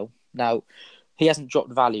for a while. Now, he hasn't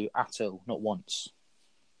dropped value at all, not once.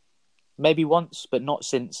 Maybe once, but not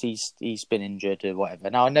since he's been injured or whatever.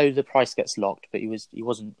 Now, I know the price gets locked, but he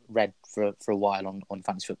wasn't read for a while on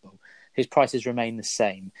fantasy football. His prices remain the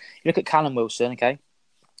same. You look at Callum Wilson, okay,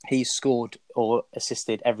 he's scored or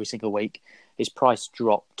assisted every single week. His price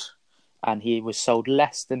dropped, and he was sold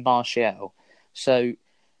less than Martial. So,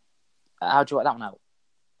 how do you work that one out?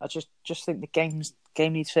 I just think the game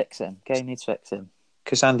needs fixing. Game needs fixing.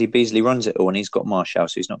 Because Andy Beasley runs it all, and he's got Martial,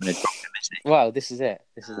 so he's not going to drop him, is he? Well, this is it.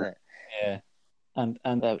 Yeah, and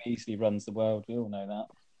Beasley runs the world. We all know that.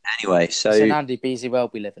 Anyway, so it's an Andy Beasley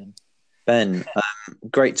world we live in. Ben,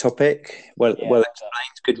 great topic. Well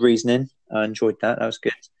explained. Good reasoning. I enjoyed that. That was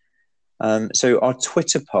good. So our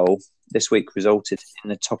Twitter poll this week resulted in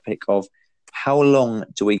the topic of how long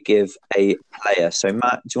do we give a player? So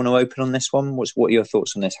Matt, do you want to open on this one? What are your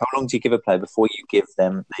thoughts on this? How long do you give a player before you give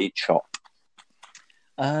them the chop?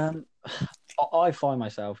 I find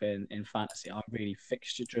myself in fantasy, I'm really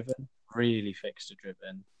fixture driven,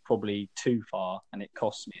 probably too far, and it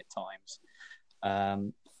costs me at times.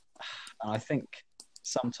 And I think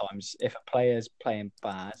sometimes if a player's playing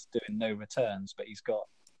bad, doing no returns, but he's got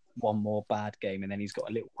one more bad game and then he's got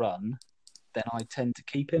a little run, then I tend to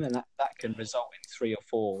keep him, and that can result in 3 or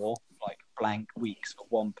 4 like blank weeks for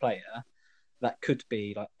one player. That could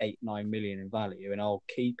be like 8-9 million in value, and I'll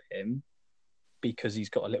keep him because he's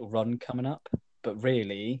got a little run coming up. But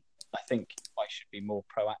really, I think I should be more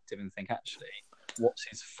proactive and think, actually, what's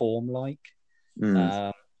his form like?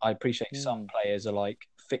 I appreciate some players are like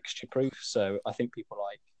fixture proof. So I think people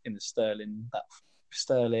like in the Sterling,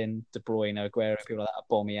 De Bruyne, Aguero, people like that,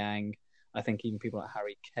 Aubameyang. I think even people like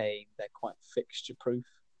Harry Kane, they're quite fixture proof.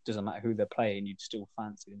 Doesn't matter who they're playing, you'd still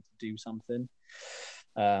fancy them to do something.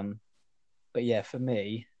 But yeah, for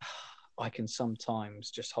me, I can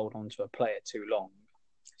sometimes just hold on to a player too long,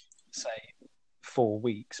 say 4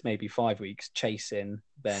 weeks, maybe 5 weeks, chasing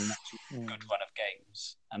then a good run of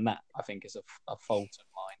games. And that, I think, is a fault of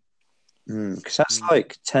mine. Because that's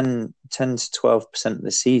like 10 to 12% of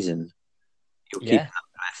the season you'll keep that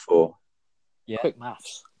player for. Yeah. Quick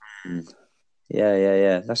maths.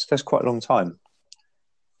 Yeah. That's quite a long time.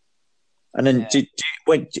 And then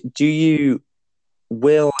do you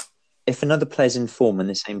if another player's in form in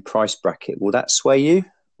the same price bracket, will that sway you?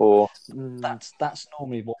 Or that's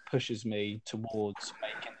normally what pushes me towards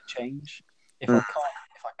making a change. If I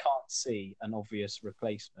can't see an obvious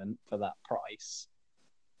replacement for that price,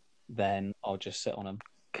 then I'll just sit on him.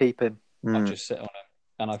 Keep him. I'll just sit on him.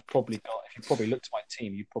 And I've probably got, if you probably looked at my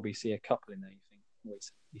team, you'd probably see a couple in there. You think, well,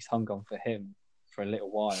 he's hung on for him for a little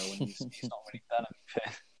while, and he's not really done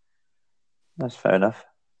anything. That's fair enough.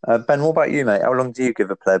 Ben, what about you, mate? How long do you give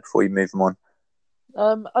a player before you move them on?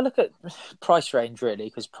 I look at price range, really,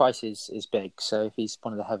 because price is big. So if he's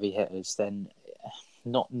one of the heavy hitters, then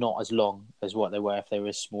not as long as what they were if they were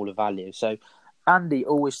a smaller value. So Andy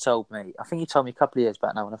always told me, I think he told me a couple of years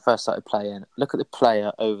back now when I first started playing, look at the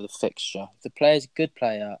player over the fixture. If the player's a good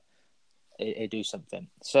player, it do something.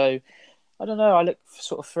 So I don't know. I look for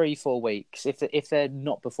sort of 3-4 weeks. If they're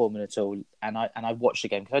not performing at all, and I watch the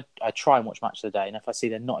game, because I try and watch match of the day, and if I see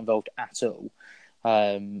they're not involved at all,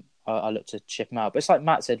 I look to chip them out. But it's like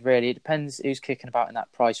Matt said, really, it depends who's kicking about in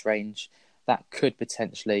that price range that could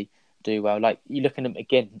potentially do well. Like you looking at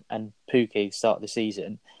McGinn and Pookie start of the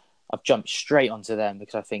season, I've jumped straight onto them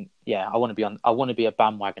because I think, I want to be a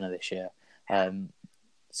bandwagoner this year.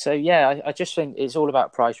 So yeah, I just think it's all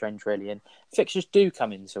about price range really, and fixtures do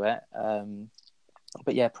come into it.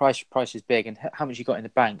 But yeah, price is big, and how much you got in the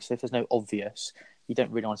bank. So if there's no obvious, you don't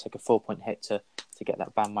really want to take a 4-point hit to get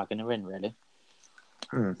that bandwagoner in, really.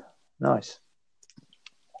 Nice.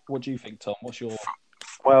 What do you think, Tom? What's your...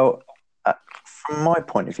 Well, from my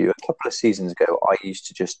point of view, a couple of seasons ago, I used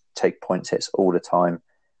to just take points hits all the time.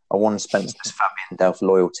 I won Spencer's Fabian Delph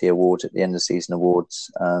Loyalty Award at the end of season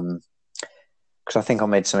awards because I think I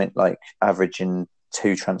made something like averaging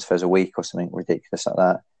 2 transfers a week or something ridiculous like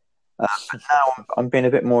that. But now I'm being a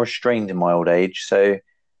bit more restrained in my old age, so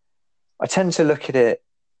I tend to look at it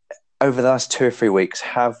over the last 2 or 3 weeks.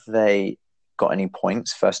 Have they got any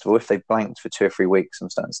points? First of all, if they blanked for 2 or 3 weeks, I'm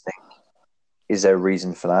starting to think, is there a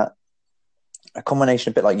reason for that? a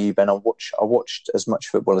combination, a bit like you, Ben. I watched as much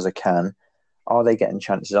football as I can. Are they getting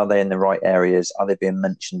chances? Are they in the right areas? Are they being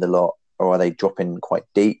mentioned a lot, or are they dropping quite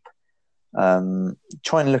deep?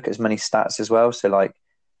 Try and look at as many stats as well. So, like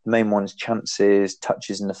the main ones: chances,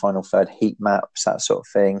 touches in the final third, heat maps, that sort of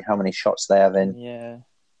thing. How many shots they have in? Yeah.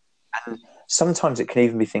 And sometimes it can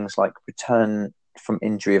even be things like return from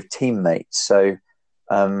injury of teammates. So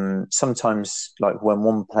sometimes, like when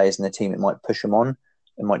one player's in the team, it might push them on,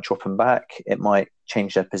 it might drop them back, it might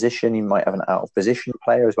change their position. You might have an out of position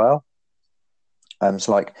player as well.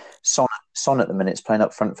 So like Son at the minute is playing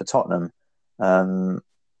up front for Tottenham. Now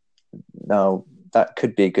that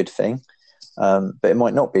could be a good thing, but it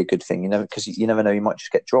might not be a good thing. Because you never know. You might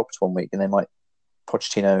just get dropped one week, and they might.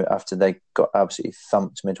 Pochettino, after they got absolutely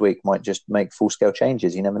thumped midweek, might just make full-scale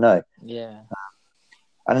changes. You never know. Yeah.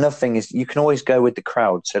 And another thing is you can always go with the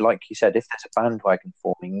crowd. So like you said, if there's a bandwagon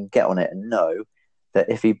forming, you can get on it and know that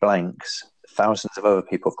if he blanks, thousands of other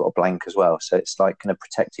people have got a blank as well. So it's like going to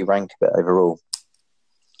protect your rank a bit overall.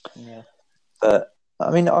 Yeah. But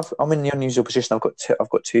I mean, I'm in the unusual position. I've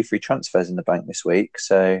got 2 free transfers in the bank this week.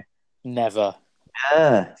 So Never.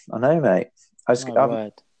 yeah, I know, mate. I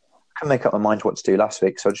Word. couldn't make up my mind what to do last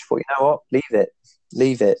week, so I just thought, you know what, leave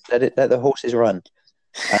it, let the horses run.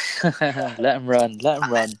 Let them run. Let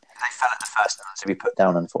them run. They fell at the first time to be put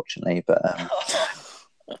down, unfortunately, but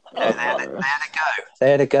they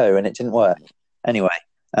had a go, and it didn't work. Anyway,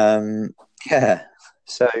 yeah.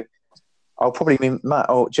 So I'll probably be Matt.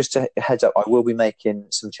 Oh, just a heads up, I will be making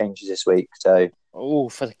some changes this week. So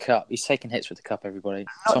For the cup, he's taking hits with the cup. Everybody,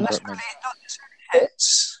 not necessarily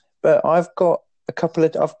hits, but I've got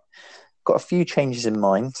a few changes in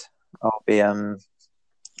mind. I'll be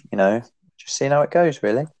just seeing how it goes,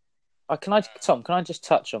 really. Tom, can I just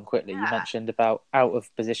touch on quickly? You mentioned about out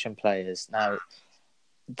of position players. Now,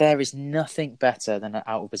 there is nothing better than an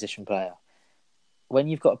out of position player. When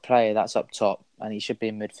you've got a player that's up top and he should be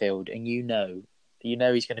in midfield, and you know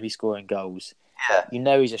he's going to be scoring goals. Yeah. You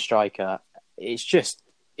know he's a striker. It's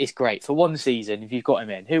great for one season if you've got him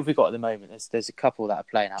in. Who have we got at the moment? There's a couple that are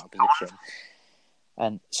playing out of position.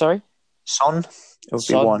 And sorry, Son, it would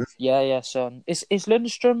be one. Yeah, Son. Is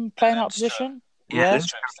Lundstrom playing out of position? Yeah,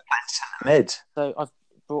 Lundstrom's playing centre mid. So I've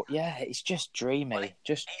brought. Yeah, it's just dreamy,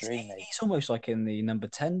 dreamy. He's almost like in the number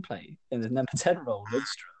 10 role,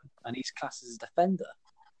 Lundstrom, and he's classed as a defender.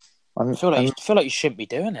 I feel like you shouldn't be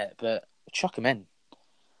doing it, but chuck him in.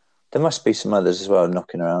 There must be some others as well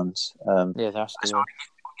knocking around. Yeah, that's the well.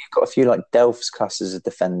 You've got a few like Delph's class as a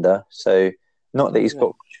defender, so not that he's got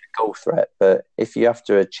a goal threat, but if you're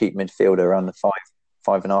after a cheap midfielder around the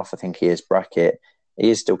 5.5, I think he is bracket, he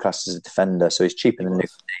is still classed as a defender, so he's cheaper than Luke.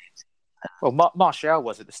 Well, Martial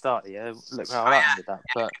was at the start of the year. Look how I did that,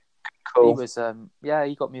 but cool. He was,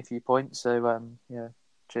 he got me a few points. So,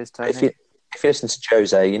 cheers, Tony. If you listen to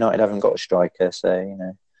Jose, United haven't got a striker, so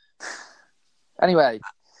Anyway,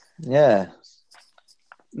 yeah.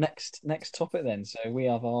 Next topic then. So we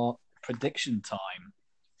have our prediction time.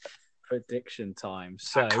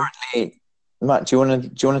 So currently, Matt, do you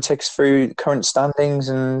want to take us through current standings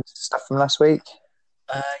and stuff from last week?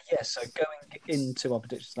 So going into our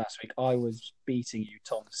predictions last week, I was beating you,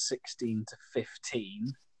 Tom,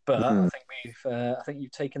 16-15. But I think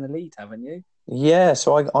you've taken the lead, haven't you? Yeah,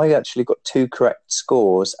 so I actually got 2 correct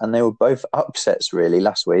scores, and they were both upsets really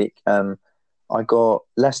last week. I got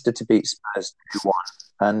Leicester to beat Spurs 2-1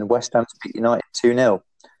 and West Ham to beat United 2-0.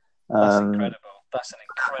 That's incredible. That's an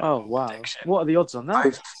incredible prediction. What are the odds on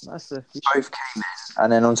that? Both came in. And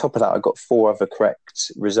then on top of that, I got 4 other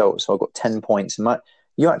correct results. So I got 10 points. And Matt,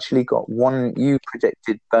 you actually got one. You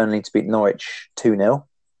predicted Burnley to beat Norwich 2-0.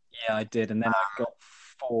 Yeah, I did. And then I got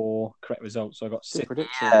 4 correct results. So I got 6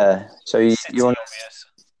 predictions. Yeah. So you're on.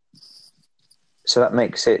 So that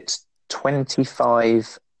makes it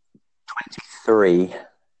 25-23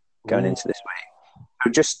 going into this week. So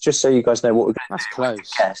just so you guys know what we're going to do with the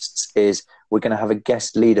guests is we're going to have a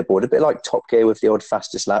guest leaderboard, a bit like Top Gear with the odd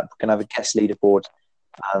fastest lap. We're going to have a guest leaderboard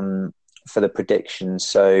for the predictions.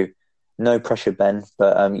 So no pressure, Ben,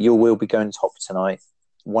 but you will be going top tonight.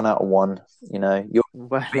 1 out of 1. You'll be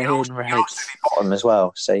bottom as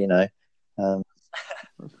well. So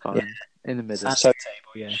fine. In the middle. So,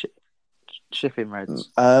 table, yeah. Shipping Reds.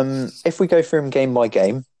 If we go through them game by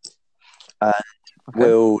game.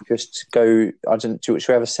 We'll just go. Should we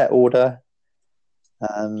have a set order?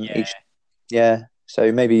 So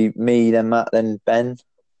maybe me, then Matt, then Ben.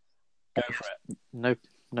 Go for it. No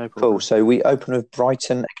problem. Cool. So we open with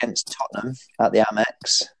Brighton against Tottenham at the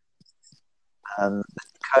Amex. The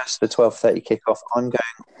 12:30 kickoff. I'm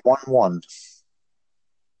going 1-1.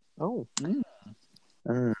 Oh.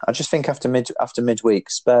 I just think after midweek,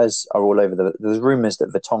 Spurs are all over. There's rumours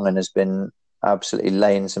that Vertonghen has been absolutely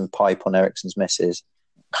laying some pipe on Eriksen's misses.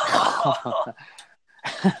 What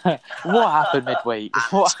happened midweek?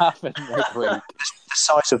 What happened midweek? The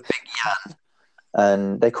size of Big Jan,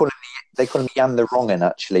 and they call him Jan the Wrong'un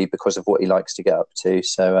actually because of what he likes to get up to.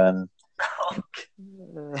 So,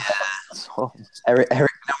 Eric, no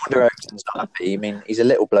wonder Eriksen's not happy. I mean, he's a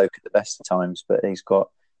little bloke at the best of times, but he's got.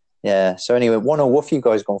 Yeah. So anyway, 1-1. What have you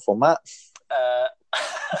guys gone for, Matt?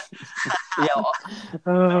 There's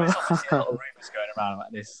obviously a lot of rumours going around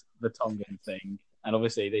about this Vertonghen thing, and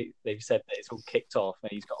obviously they've said that it's all kicked off,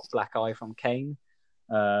 and he's got a black eye from Kane.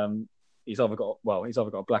 He's either got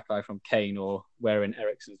a black eye from Kane or wearing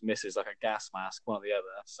Eriksen's misses like a gas mask, one or the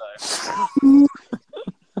other. So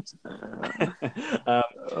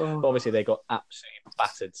obviously they got absolutely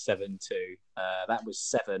battered 7-2. That was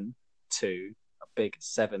 7-2. A big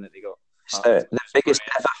 7 that they got. So the biggest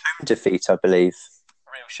ever home defeat, I believe.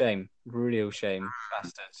 Real shame,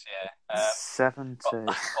 bastards. Yeah. 7-2.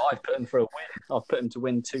 I've put them for a win. I've put them to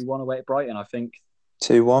win 2-1 away at Brighton. I think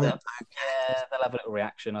 2-1. Yeah, they'll have a little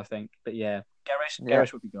reaction. I think, but yeah, Gerrish, what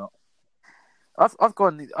have you got? I've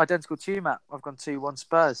gone identical to you, Matt. I've gone 2-1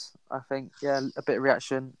 Spurs. I think a bit of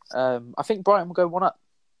reaction. I think Brighton will go 1 up,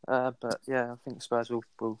 but yeah, I think Spurs will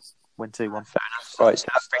win 2-1. Right, so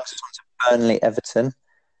that brings us on to Burnley Everton.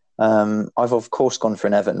 I've of course gone for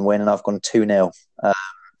an Everton win, and I've gone 2-0.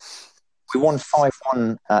 We won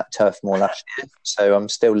 5-1 at Turf Moor last year, so I'm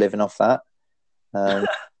still living off that.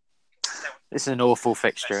 This is an awful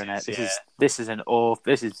fixture, isn't it? This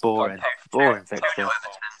is boring fixture.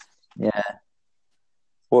 Yeah.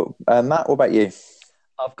 Well, Matt, what about you?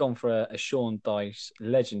 I've gone for a Sean Dyche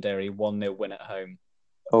legendary 1-0 win at home.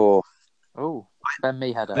 Oh, Ben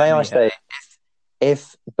Meeheader. May I say,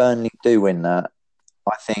 if Burnley do win that,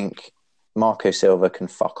 I think Marco Silva can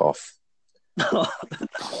fuck off.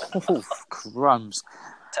 Crumbs.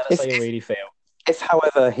 Tell us how you really feel. If,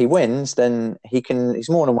 however, he wins, then he's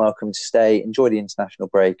more than welcome to stay, enjoy the international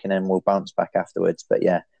break, and then we'll bounce back afterwards. But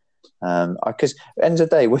yeah, because at the end of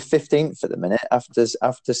the day, we're 15th at the minute after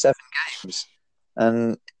 7 games.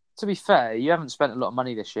 And to be fair, you haven't spent a lot of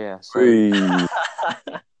money this year. So.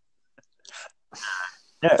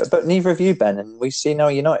 No, but neither of you, Ben, and we've seen how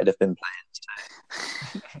United have been playing.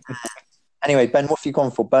 So. Anyway, Ben, what have you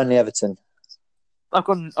gone for? Burnley Everton. I've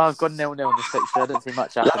gone 0-0 on this fixture. I don't see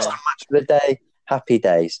much happening. Last match of the day. Happy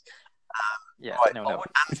days. Right, 0-0.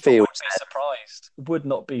 Anfield. Would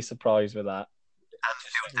not be surprised with that.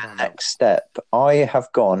 Anfield, the next step. I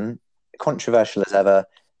have gone, controversial as ever,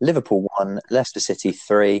 Liverpool 1, Leicester City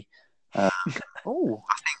 3. I think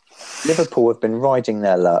Liverpool have been riding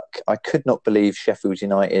their luck. I could not believe Sheffield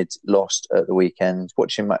United lost at the weekend.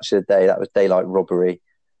 Watching match of the day, that was daylight robbery.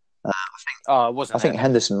 I think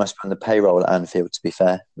Henderson must be on the payroll at Anfield, to be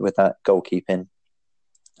fair, with that goalkeeping.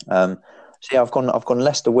 So yeah, I've gone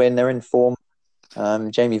Leicester win. They're in form.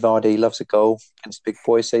 Jamie Vardy loves a goal against big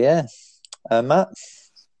boys. So yeah, Matt.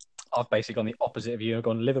 I've basically gone the opposite of you. I've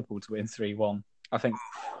gone Liverpool to win 3-1. I think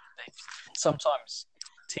sometimes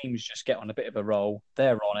teams just get on a bit of a roll.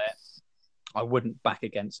 They're on it. I wouldn't back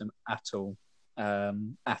against them at all.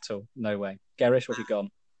 No way. Gerrish, what have you gone?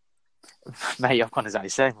 Mate, I've gone exactly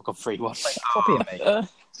the same. I've gone 3-1. Copying me.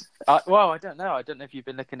 Well, I don't know. I don't know if you've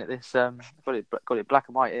been looking at this. Got it black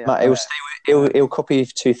and white here. Matt, he'll copy you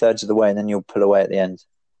 2/3 of the way, and then you'll pull away at the end.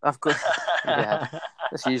 I've got. Yeah,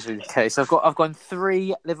 that's usually the case. I've gone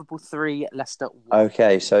 3 Liverpool 3 Leicester 1.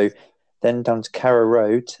 Okay, so then down to Carrow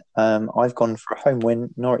Road. I've gone for a home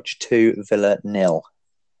win. Norwich 2, Villa 0.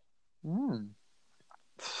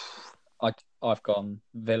 I've gone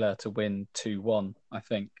Villa to win 2-1. I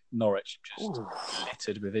think Norwich just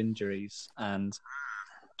littered with injuries, and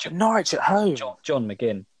Norwich at home. John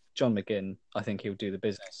McGinn. I think he'll do the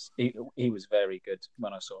business. He was very good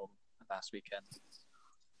when I saw him last weekend.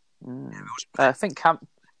 I think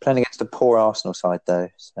playing against a poor Arsenal side though.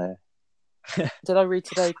 So did I read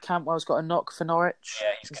today? Campbell's got a knock for Norwich.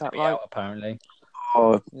 Yeah, he's going to be out apparently.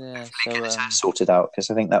 Oh, yeah. So sorted out because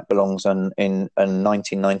I think that belongs in a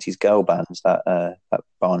 1990s girl band. That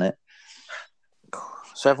Barnet.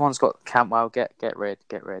 So everyone's got Campbell. Get rid.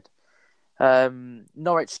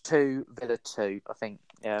 Norwich 2, Villa 2. I think.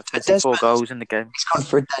 Yeah, 4 goals in the game. He's gone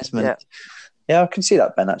for a Desmond. Yeah, I can see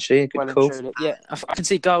that, Ben. Actually, good call. Yeah, I can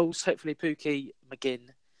see goals. Hopefully, Pookie,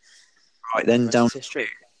 McGinn. Right then, down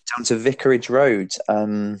to Vicarage Road.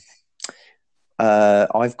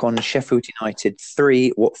 I've gone Sheffield United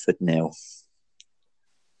 3, Watford 0.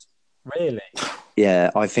 Really?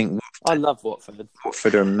 Yeah, I think I love Watford.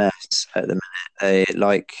 Watford are a mess at the minute. They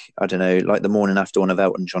I don't know, like the morning after one of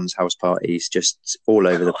Elton John's house parties, just all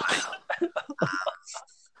over the place.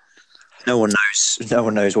 No one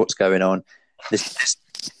knows what's going on. This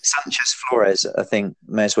Sanchez Flores, I think,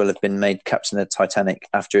 may as well have been made captain of the Titanic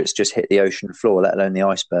after it's just hit the ocean floor, let alone the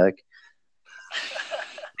iceberg.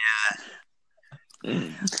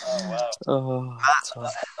 Oh wow! Oh,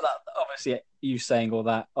 Obviously, you saying all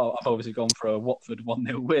that. Oh, I've obviously gone for a Watford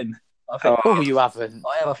 1-0 win. I think. oh, you haven't.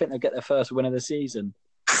 I think they'll get their first win of the season.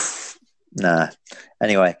 Nah.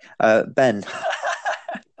 Anyway, Ben.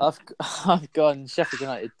 I've gone Sheffield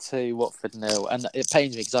United 2, Watford 0, and it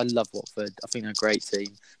pains me because I love Watford. I think they're a great team.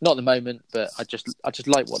 Not at the moment, but I just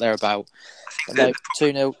like what they're about. No,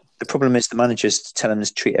 2-0. The problem is the managers telling us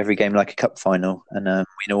to treat every game like a cup final, and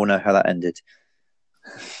we all know how that ended.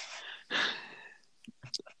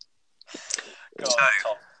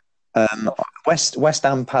 West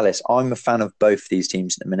Ham Palace. I'm a fan of both these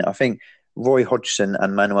teams at the minute. I think Roy Hodgson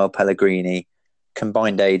and Manuel Pellegrini,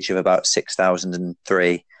 combined age of about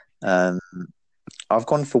 6,003. I've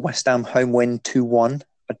gone for West Ham home win 2-1.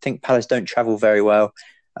 I think Palace don't travel very well.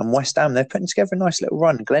 And West Ham, they're putting together a nice little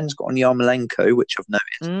run. Glenn's got on Yarmolenko, which I've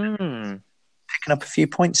noticed. Picking up a few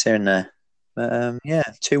points here and there. But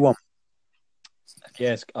 2-1.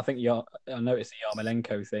 Yes, I think I noticed the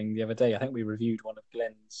Yarmolenko thing the other day. I think we reviewed one of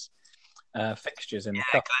Glenn's fixtures in the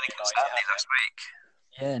cup. Last week.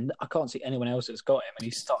 Yeah, and I can't see anyone else that's got him, and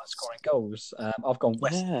he started scoring goals. I've gone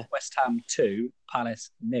West Ham 2,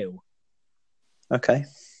 Palace 0. Okay.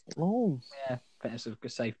 Oh. Yeah, I think that's a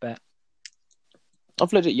good safe bet.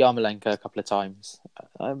 I've looked at Yarmolenko a couple of times.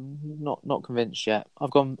 I'm not convinced yet.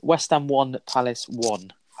 I've gone West Ham 1, Palace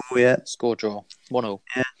 1. Oh, yeah. Score draw, 1-0.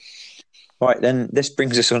 Yeah. Right, then this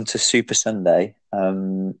brings us on to Super Sunday.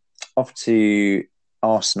 Off to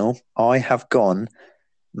Arsenal. I have gone,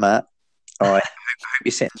 Matt. All right, I hope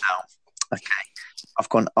you're sitting down. Okay. I've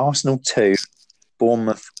gone Arsenal 2,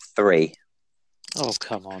 Bournemouth 3. Oh,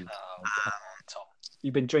 come on. Tom.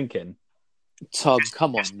 You've been drinking? Tom,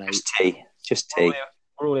 come on, mate. Just tea.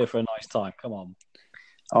 We're all here for a nice time. Come on.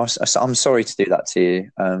 I'm sorry to do that to you.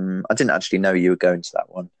 I didn't actually know you were going to that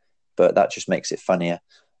one, but that just makes it funnier.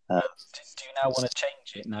 Do you now want to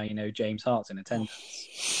change it now you know James Hart's in attendance?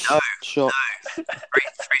 No, sure. No. 3-2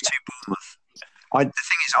 Bournemouth. The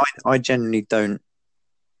thing is, I genuinely don't.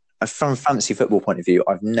 From a fantasy football point of view,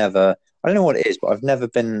 I don't know what it is, but I've never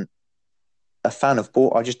been a fan of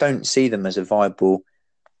Bournemouth. I just don't see them as a viable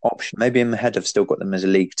option. Maybe in my head, I've still got them as a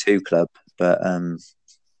League Two club, but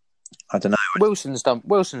I don't know. Wilson's done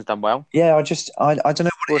well. Yeah, I don't know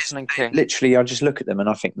what Wilson it is. And King. Literally, I just look at them and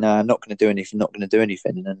I think, nah, I'm not going to do anything,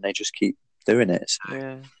 and then they just keep doing it. So.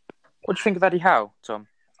 Yeah. What do you think of Eddie Howe, Tom?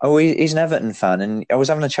 Oh, he's an Everton fan, and I was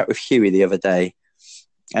having a chat with Huey the other day,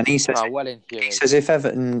 and he says, he says if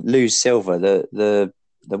Everton lose Silva, the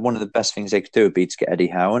one of the best things they could do would be to get Eddie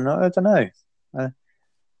Howe, and I don't know. I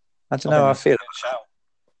don't know how I feel.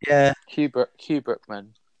 Yeah. Hugh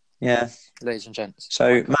Brookman. Yeah. Ladies and gents.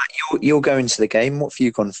 So, Matt, you're going to the game. What have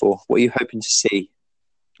you gone for? What are you hoping to see?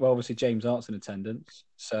 Well, obviously, James Hart's in attendance.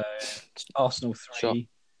 So, Arsenal 3, sure.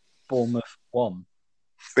 Bournemouth 1.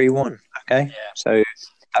 3-1. Okay. Yeah. So,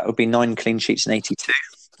 that would be 9 clean sheets in 82.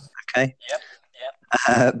 Okay.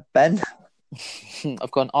 Yep. Ben?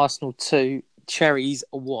 I've gone Arsenal 2, Cherries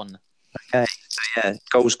 1. Okay. So, yeah,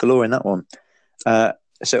 goals galore in that one.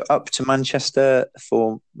 So up to Manchester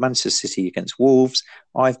for Manchester City against Wolves.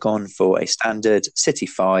 I've gone for a standard City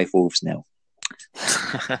 5, Wolves 0.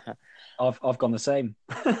 I've gone the same.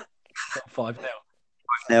 5-0.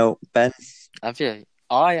 5-0, Ben. Have you?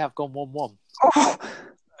 I have gone 1-1. Oh,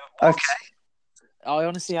 okay. I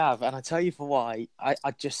honestly have, and I tell you for why. I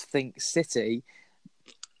just think City.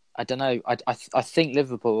 I don't know. I think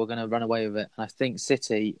Liverpool are going to run away with it, and I think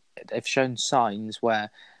City. They've shown signs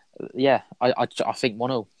where. Yeah, I think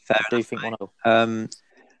 1-0. I do think 1-0.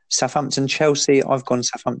 Southampton, Chelsea. I've gone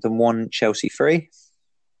Southampton 1, Chelsea 3.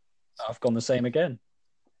 I've gone the same again.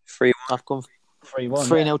 3-1. I've gone 3-1.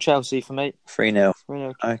 3-0 Chelsea for me. 3-0.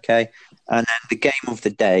 Okay. And then the game of the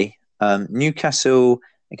day, Newcastle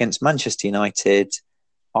against Manchester United.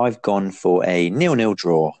 I've gone for a 0-0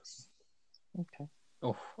 draw. Okay.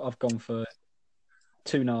 Oh, I've gone for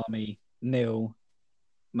Toonami 0,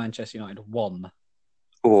 Manchester United 1.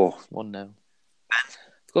 Oh, 1-0.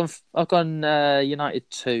 I've gone United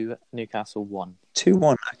 2, Newcastle 1.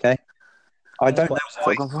 2-1. Okay. I don't know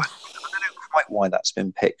quite why that's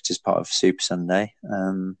been picked as part of Super Sunday.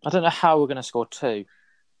 I don't know how we're going to score 2,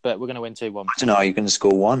 but we're going to win 2-1. I don't know how you're going to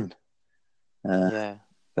score 1. Yeah.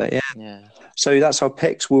 But yeah. So that's our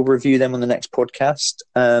picks. We'll review them on the next podcast.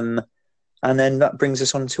 And then that brings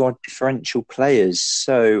us on to our differential players.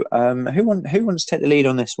 So, who wants to take the lead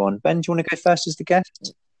on this one? Ben, do you want to go first as the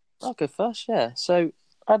guest? I'll go first, yeah. So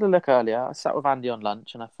I had a look earlier. I sat with Andy on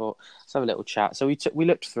lunch and I thought, let's have a little chat. So we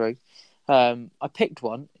looked through. I picked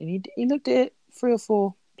one and he looked at it 3 or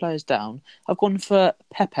 4 players down. I've gone for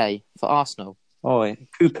Pepe for Arsenal. Oh,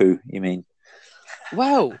 poo-poo, you mean?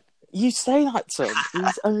 Well, you say that, Tom.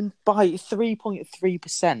 He's owned by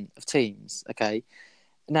 3.3% of teams, okay?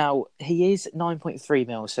 Now, he is 9.3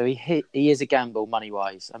 mil, so he is a gamble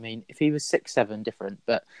money-wise. I mean, if he was 6-7, different,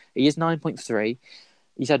 but he is 9.3.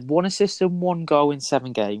 He's had 1 assist and 1 goal in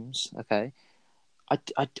 7 games, okay?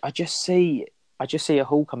 I just see a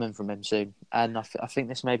haul coming from him soon, and I think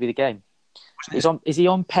this may be the game. Is he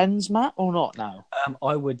on pens, Matt, or not now?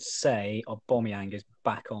 I would say Aubameyang is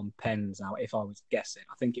back on pens now, if I was guessing.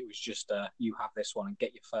 I think it was just you have this one and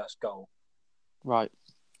get your first goal. Right.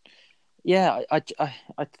 Yeah, I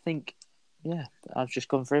think, yeah, I've just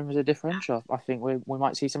gone for him as a differential. I think we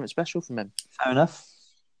might see something special from him. Fair enough.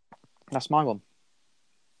 That's my one.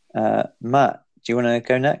 Matt, do you want to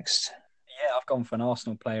go next? Yeah, I've gone for an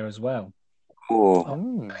Arsenal player as well.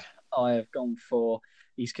 Oh. I have gone for...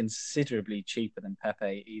 He's considerably cheaper than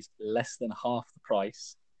Pepe. He's less than half the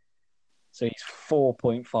price. So he's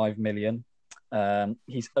 4.5 million.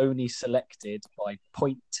 He's only selected by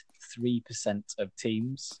 0.3% of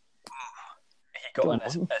teams. He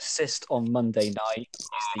got an assist on Monday night.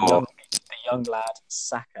 He's the young lad,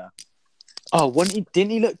 Saka. Oh,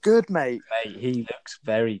 didn't he look good, mate? Mate, he looks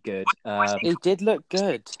very good. He did look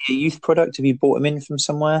good. Is he a youth product? Have you bought him in from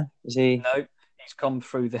somewhere? Is he? No. He's come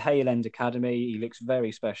through the Hale End Academy. He looks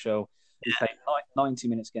very special. He played 90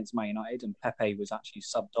 minutes against Man United, and Pepe was actually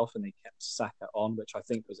subbed off, and they kept Saka on, which I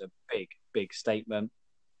think was a big, big statement.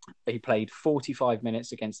 He played 45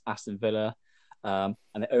 minutes against Aston Villa, and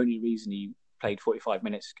the only reason he played 45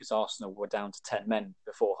 minutes is because Arsenal were down to 10 men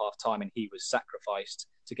before half-time, and he was sacrificed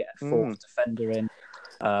to get a 4th defender in.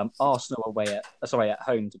 Arsenal at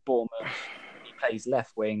home to Bournemouth. He plays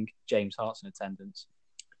left wing. James Hart's in attendance.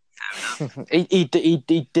 he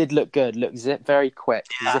did look good. Look very quick,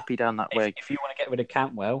 zippy down that wing. If you want to get rid of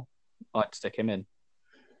Cantwell, I'd stick him in.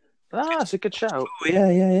 That's a good shout. Oh,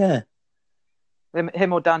 yeah.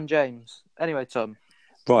 Him or Dan James. Anyway, Tom.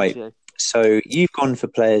 Right. So you've gone for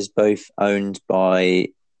players both owned by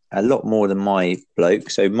a lot more than my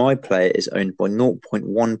bloke. So my player is owned by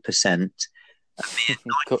 0.1%.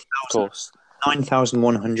 Of course.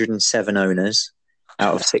 9,107 owners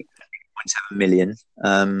out of 6.7 million.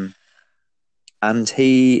 And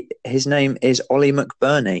his name is Ollie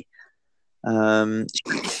McBurney. Don't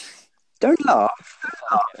laugh.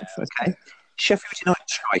 Okay. Sheffield United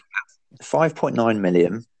striker, 5.9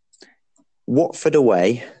 million. Watford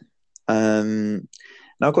away. Now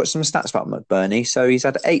I've got some stats about McBurney. So he's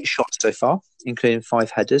had 8 shots so far, including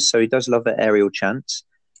 5 headers. So he does love an aerial chance.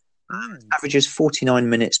 Averages 49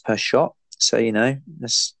 minutes per shot. So,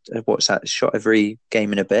 that's what's that? Shot every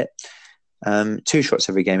game in a bit. 2 shots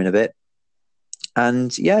every game in a bit.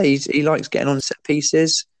 And yeah, he likes getting on set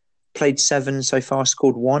pieces. Played 7 so far,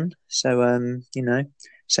 scored 1. So,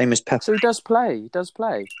 same as Pep. So he does play.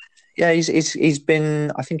 Yeah, he's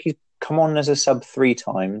been, I think he's come on as a sub 3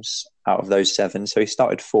 times out of those 7. So he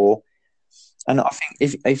started 4. And I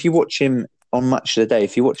think if you watch him on Match of the Day,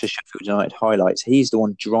 if you watch the Sheffield United highlights, he's the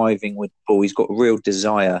one driving with the ball. He's got real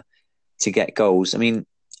desire to get goals. I mean,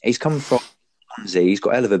 he's come from Swansea. He's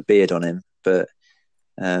got a hell of a beard on him, but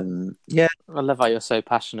yeah. I love how you're so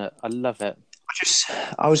passionate. I love it.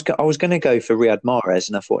 I was going to go for Riyad Mahrez,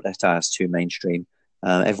 and I thought that's too mainstream.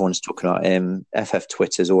 Everyone's talking about him. FF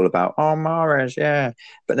Twitter's all about Mahrez, yeah.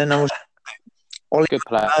 But then I was Ollie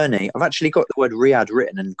McBurney. I've actually got the word Riyad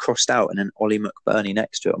written and crossed out, and then Ollie McBurney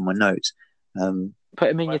next to it on my notes.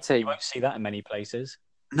 Put him in your team. You won't see that in many places.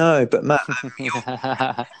 No, but Matt, your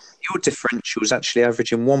differential's actually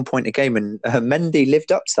averaging 1 point a game, and Mendy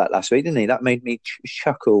lived up to that last week, didn't he? That made me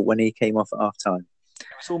chuckle when he came off at half time. It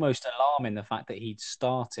was almost alarming the fact that he'd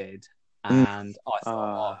started, and I thought,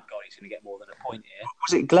 oh God, he's going to get more than a point here.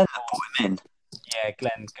 Was it Glenn that brought him in? Yeah,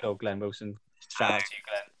 good old Glenn Wilson. Shout out to you,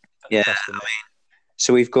 Glenn. Yeah,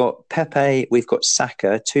 so we've got Pepe, we've got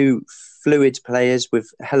Saka, 2 fluid players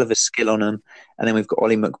with a hell of a skill on them. And then we've got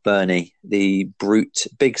Ollie McBurney, the brute,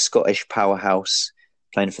 big Scottish powerhouse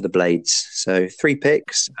playing for the Blades. So 3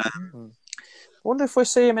 picks. I wonder if we'll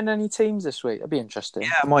see him in any teams this week. That'd be interesting.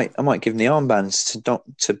 Yeah, I might give him the armbands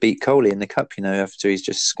to beat Coley in the cup, after he's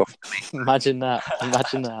just scoffed at me. Imagine that.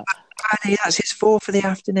 Buddy, that's his 4th for the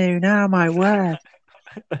afternoon. Oh, my word.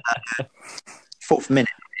 4th minute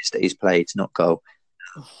is that he's played, not goal.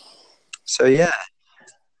 So, yeah.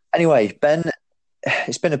 Anyway, Ben,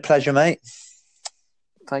 it's been a pleasure, mate.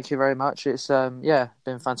 Thank you very much. It's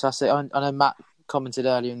been fantastic. I know Matt commented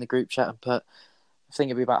earlier in the group chat and put, I think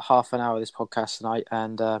it'll be about half an hour of this podcast tonight,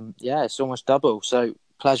 and it's almost double. So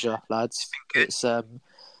pleasure, lads. It's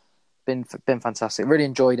been fantastic. Really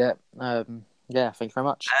enjoyed it. Thank you very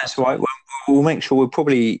much. That's right. We'll make sure. We'll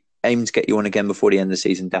probably aim to get you on again before the end of the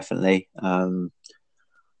season, definitely.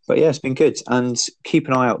 But yeah, it's been good, and keep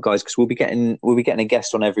an eye out, guys, because we'll be getting a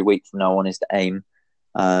guest on every week from now on. Is the aim.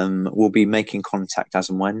 We'll be making contact as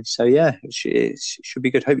and when. So yeah, it should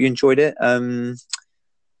be good. Hope you enjoyed it.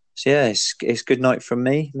 So yeah, it's good night from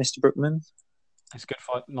me, Mr. Brookman. It's good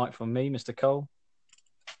night from me, Mr. Cole.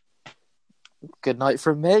 Good night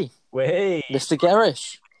from me, Whee! Mr.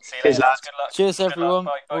 Gerrish. See you later, lads. Good luck. Cheers, Good everyone.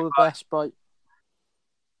 luck. Bye, All the bye. best. Bye.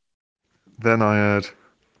 Then I heard,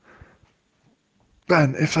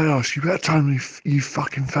 Ben, if they ask you, better tell me you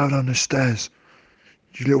fucking fell down the stairs.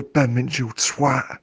 You little Ben Mitchell twat.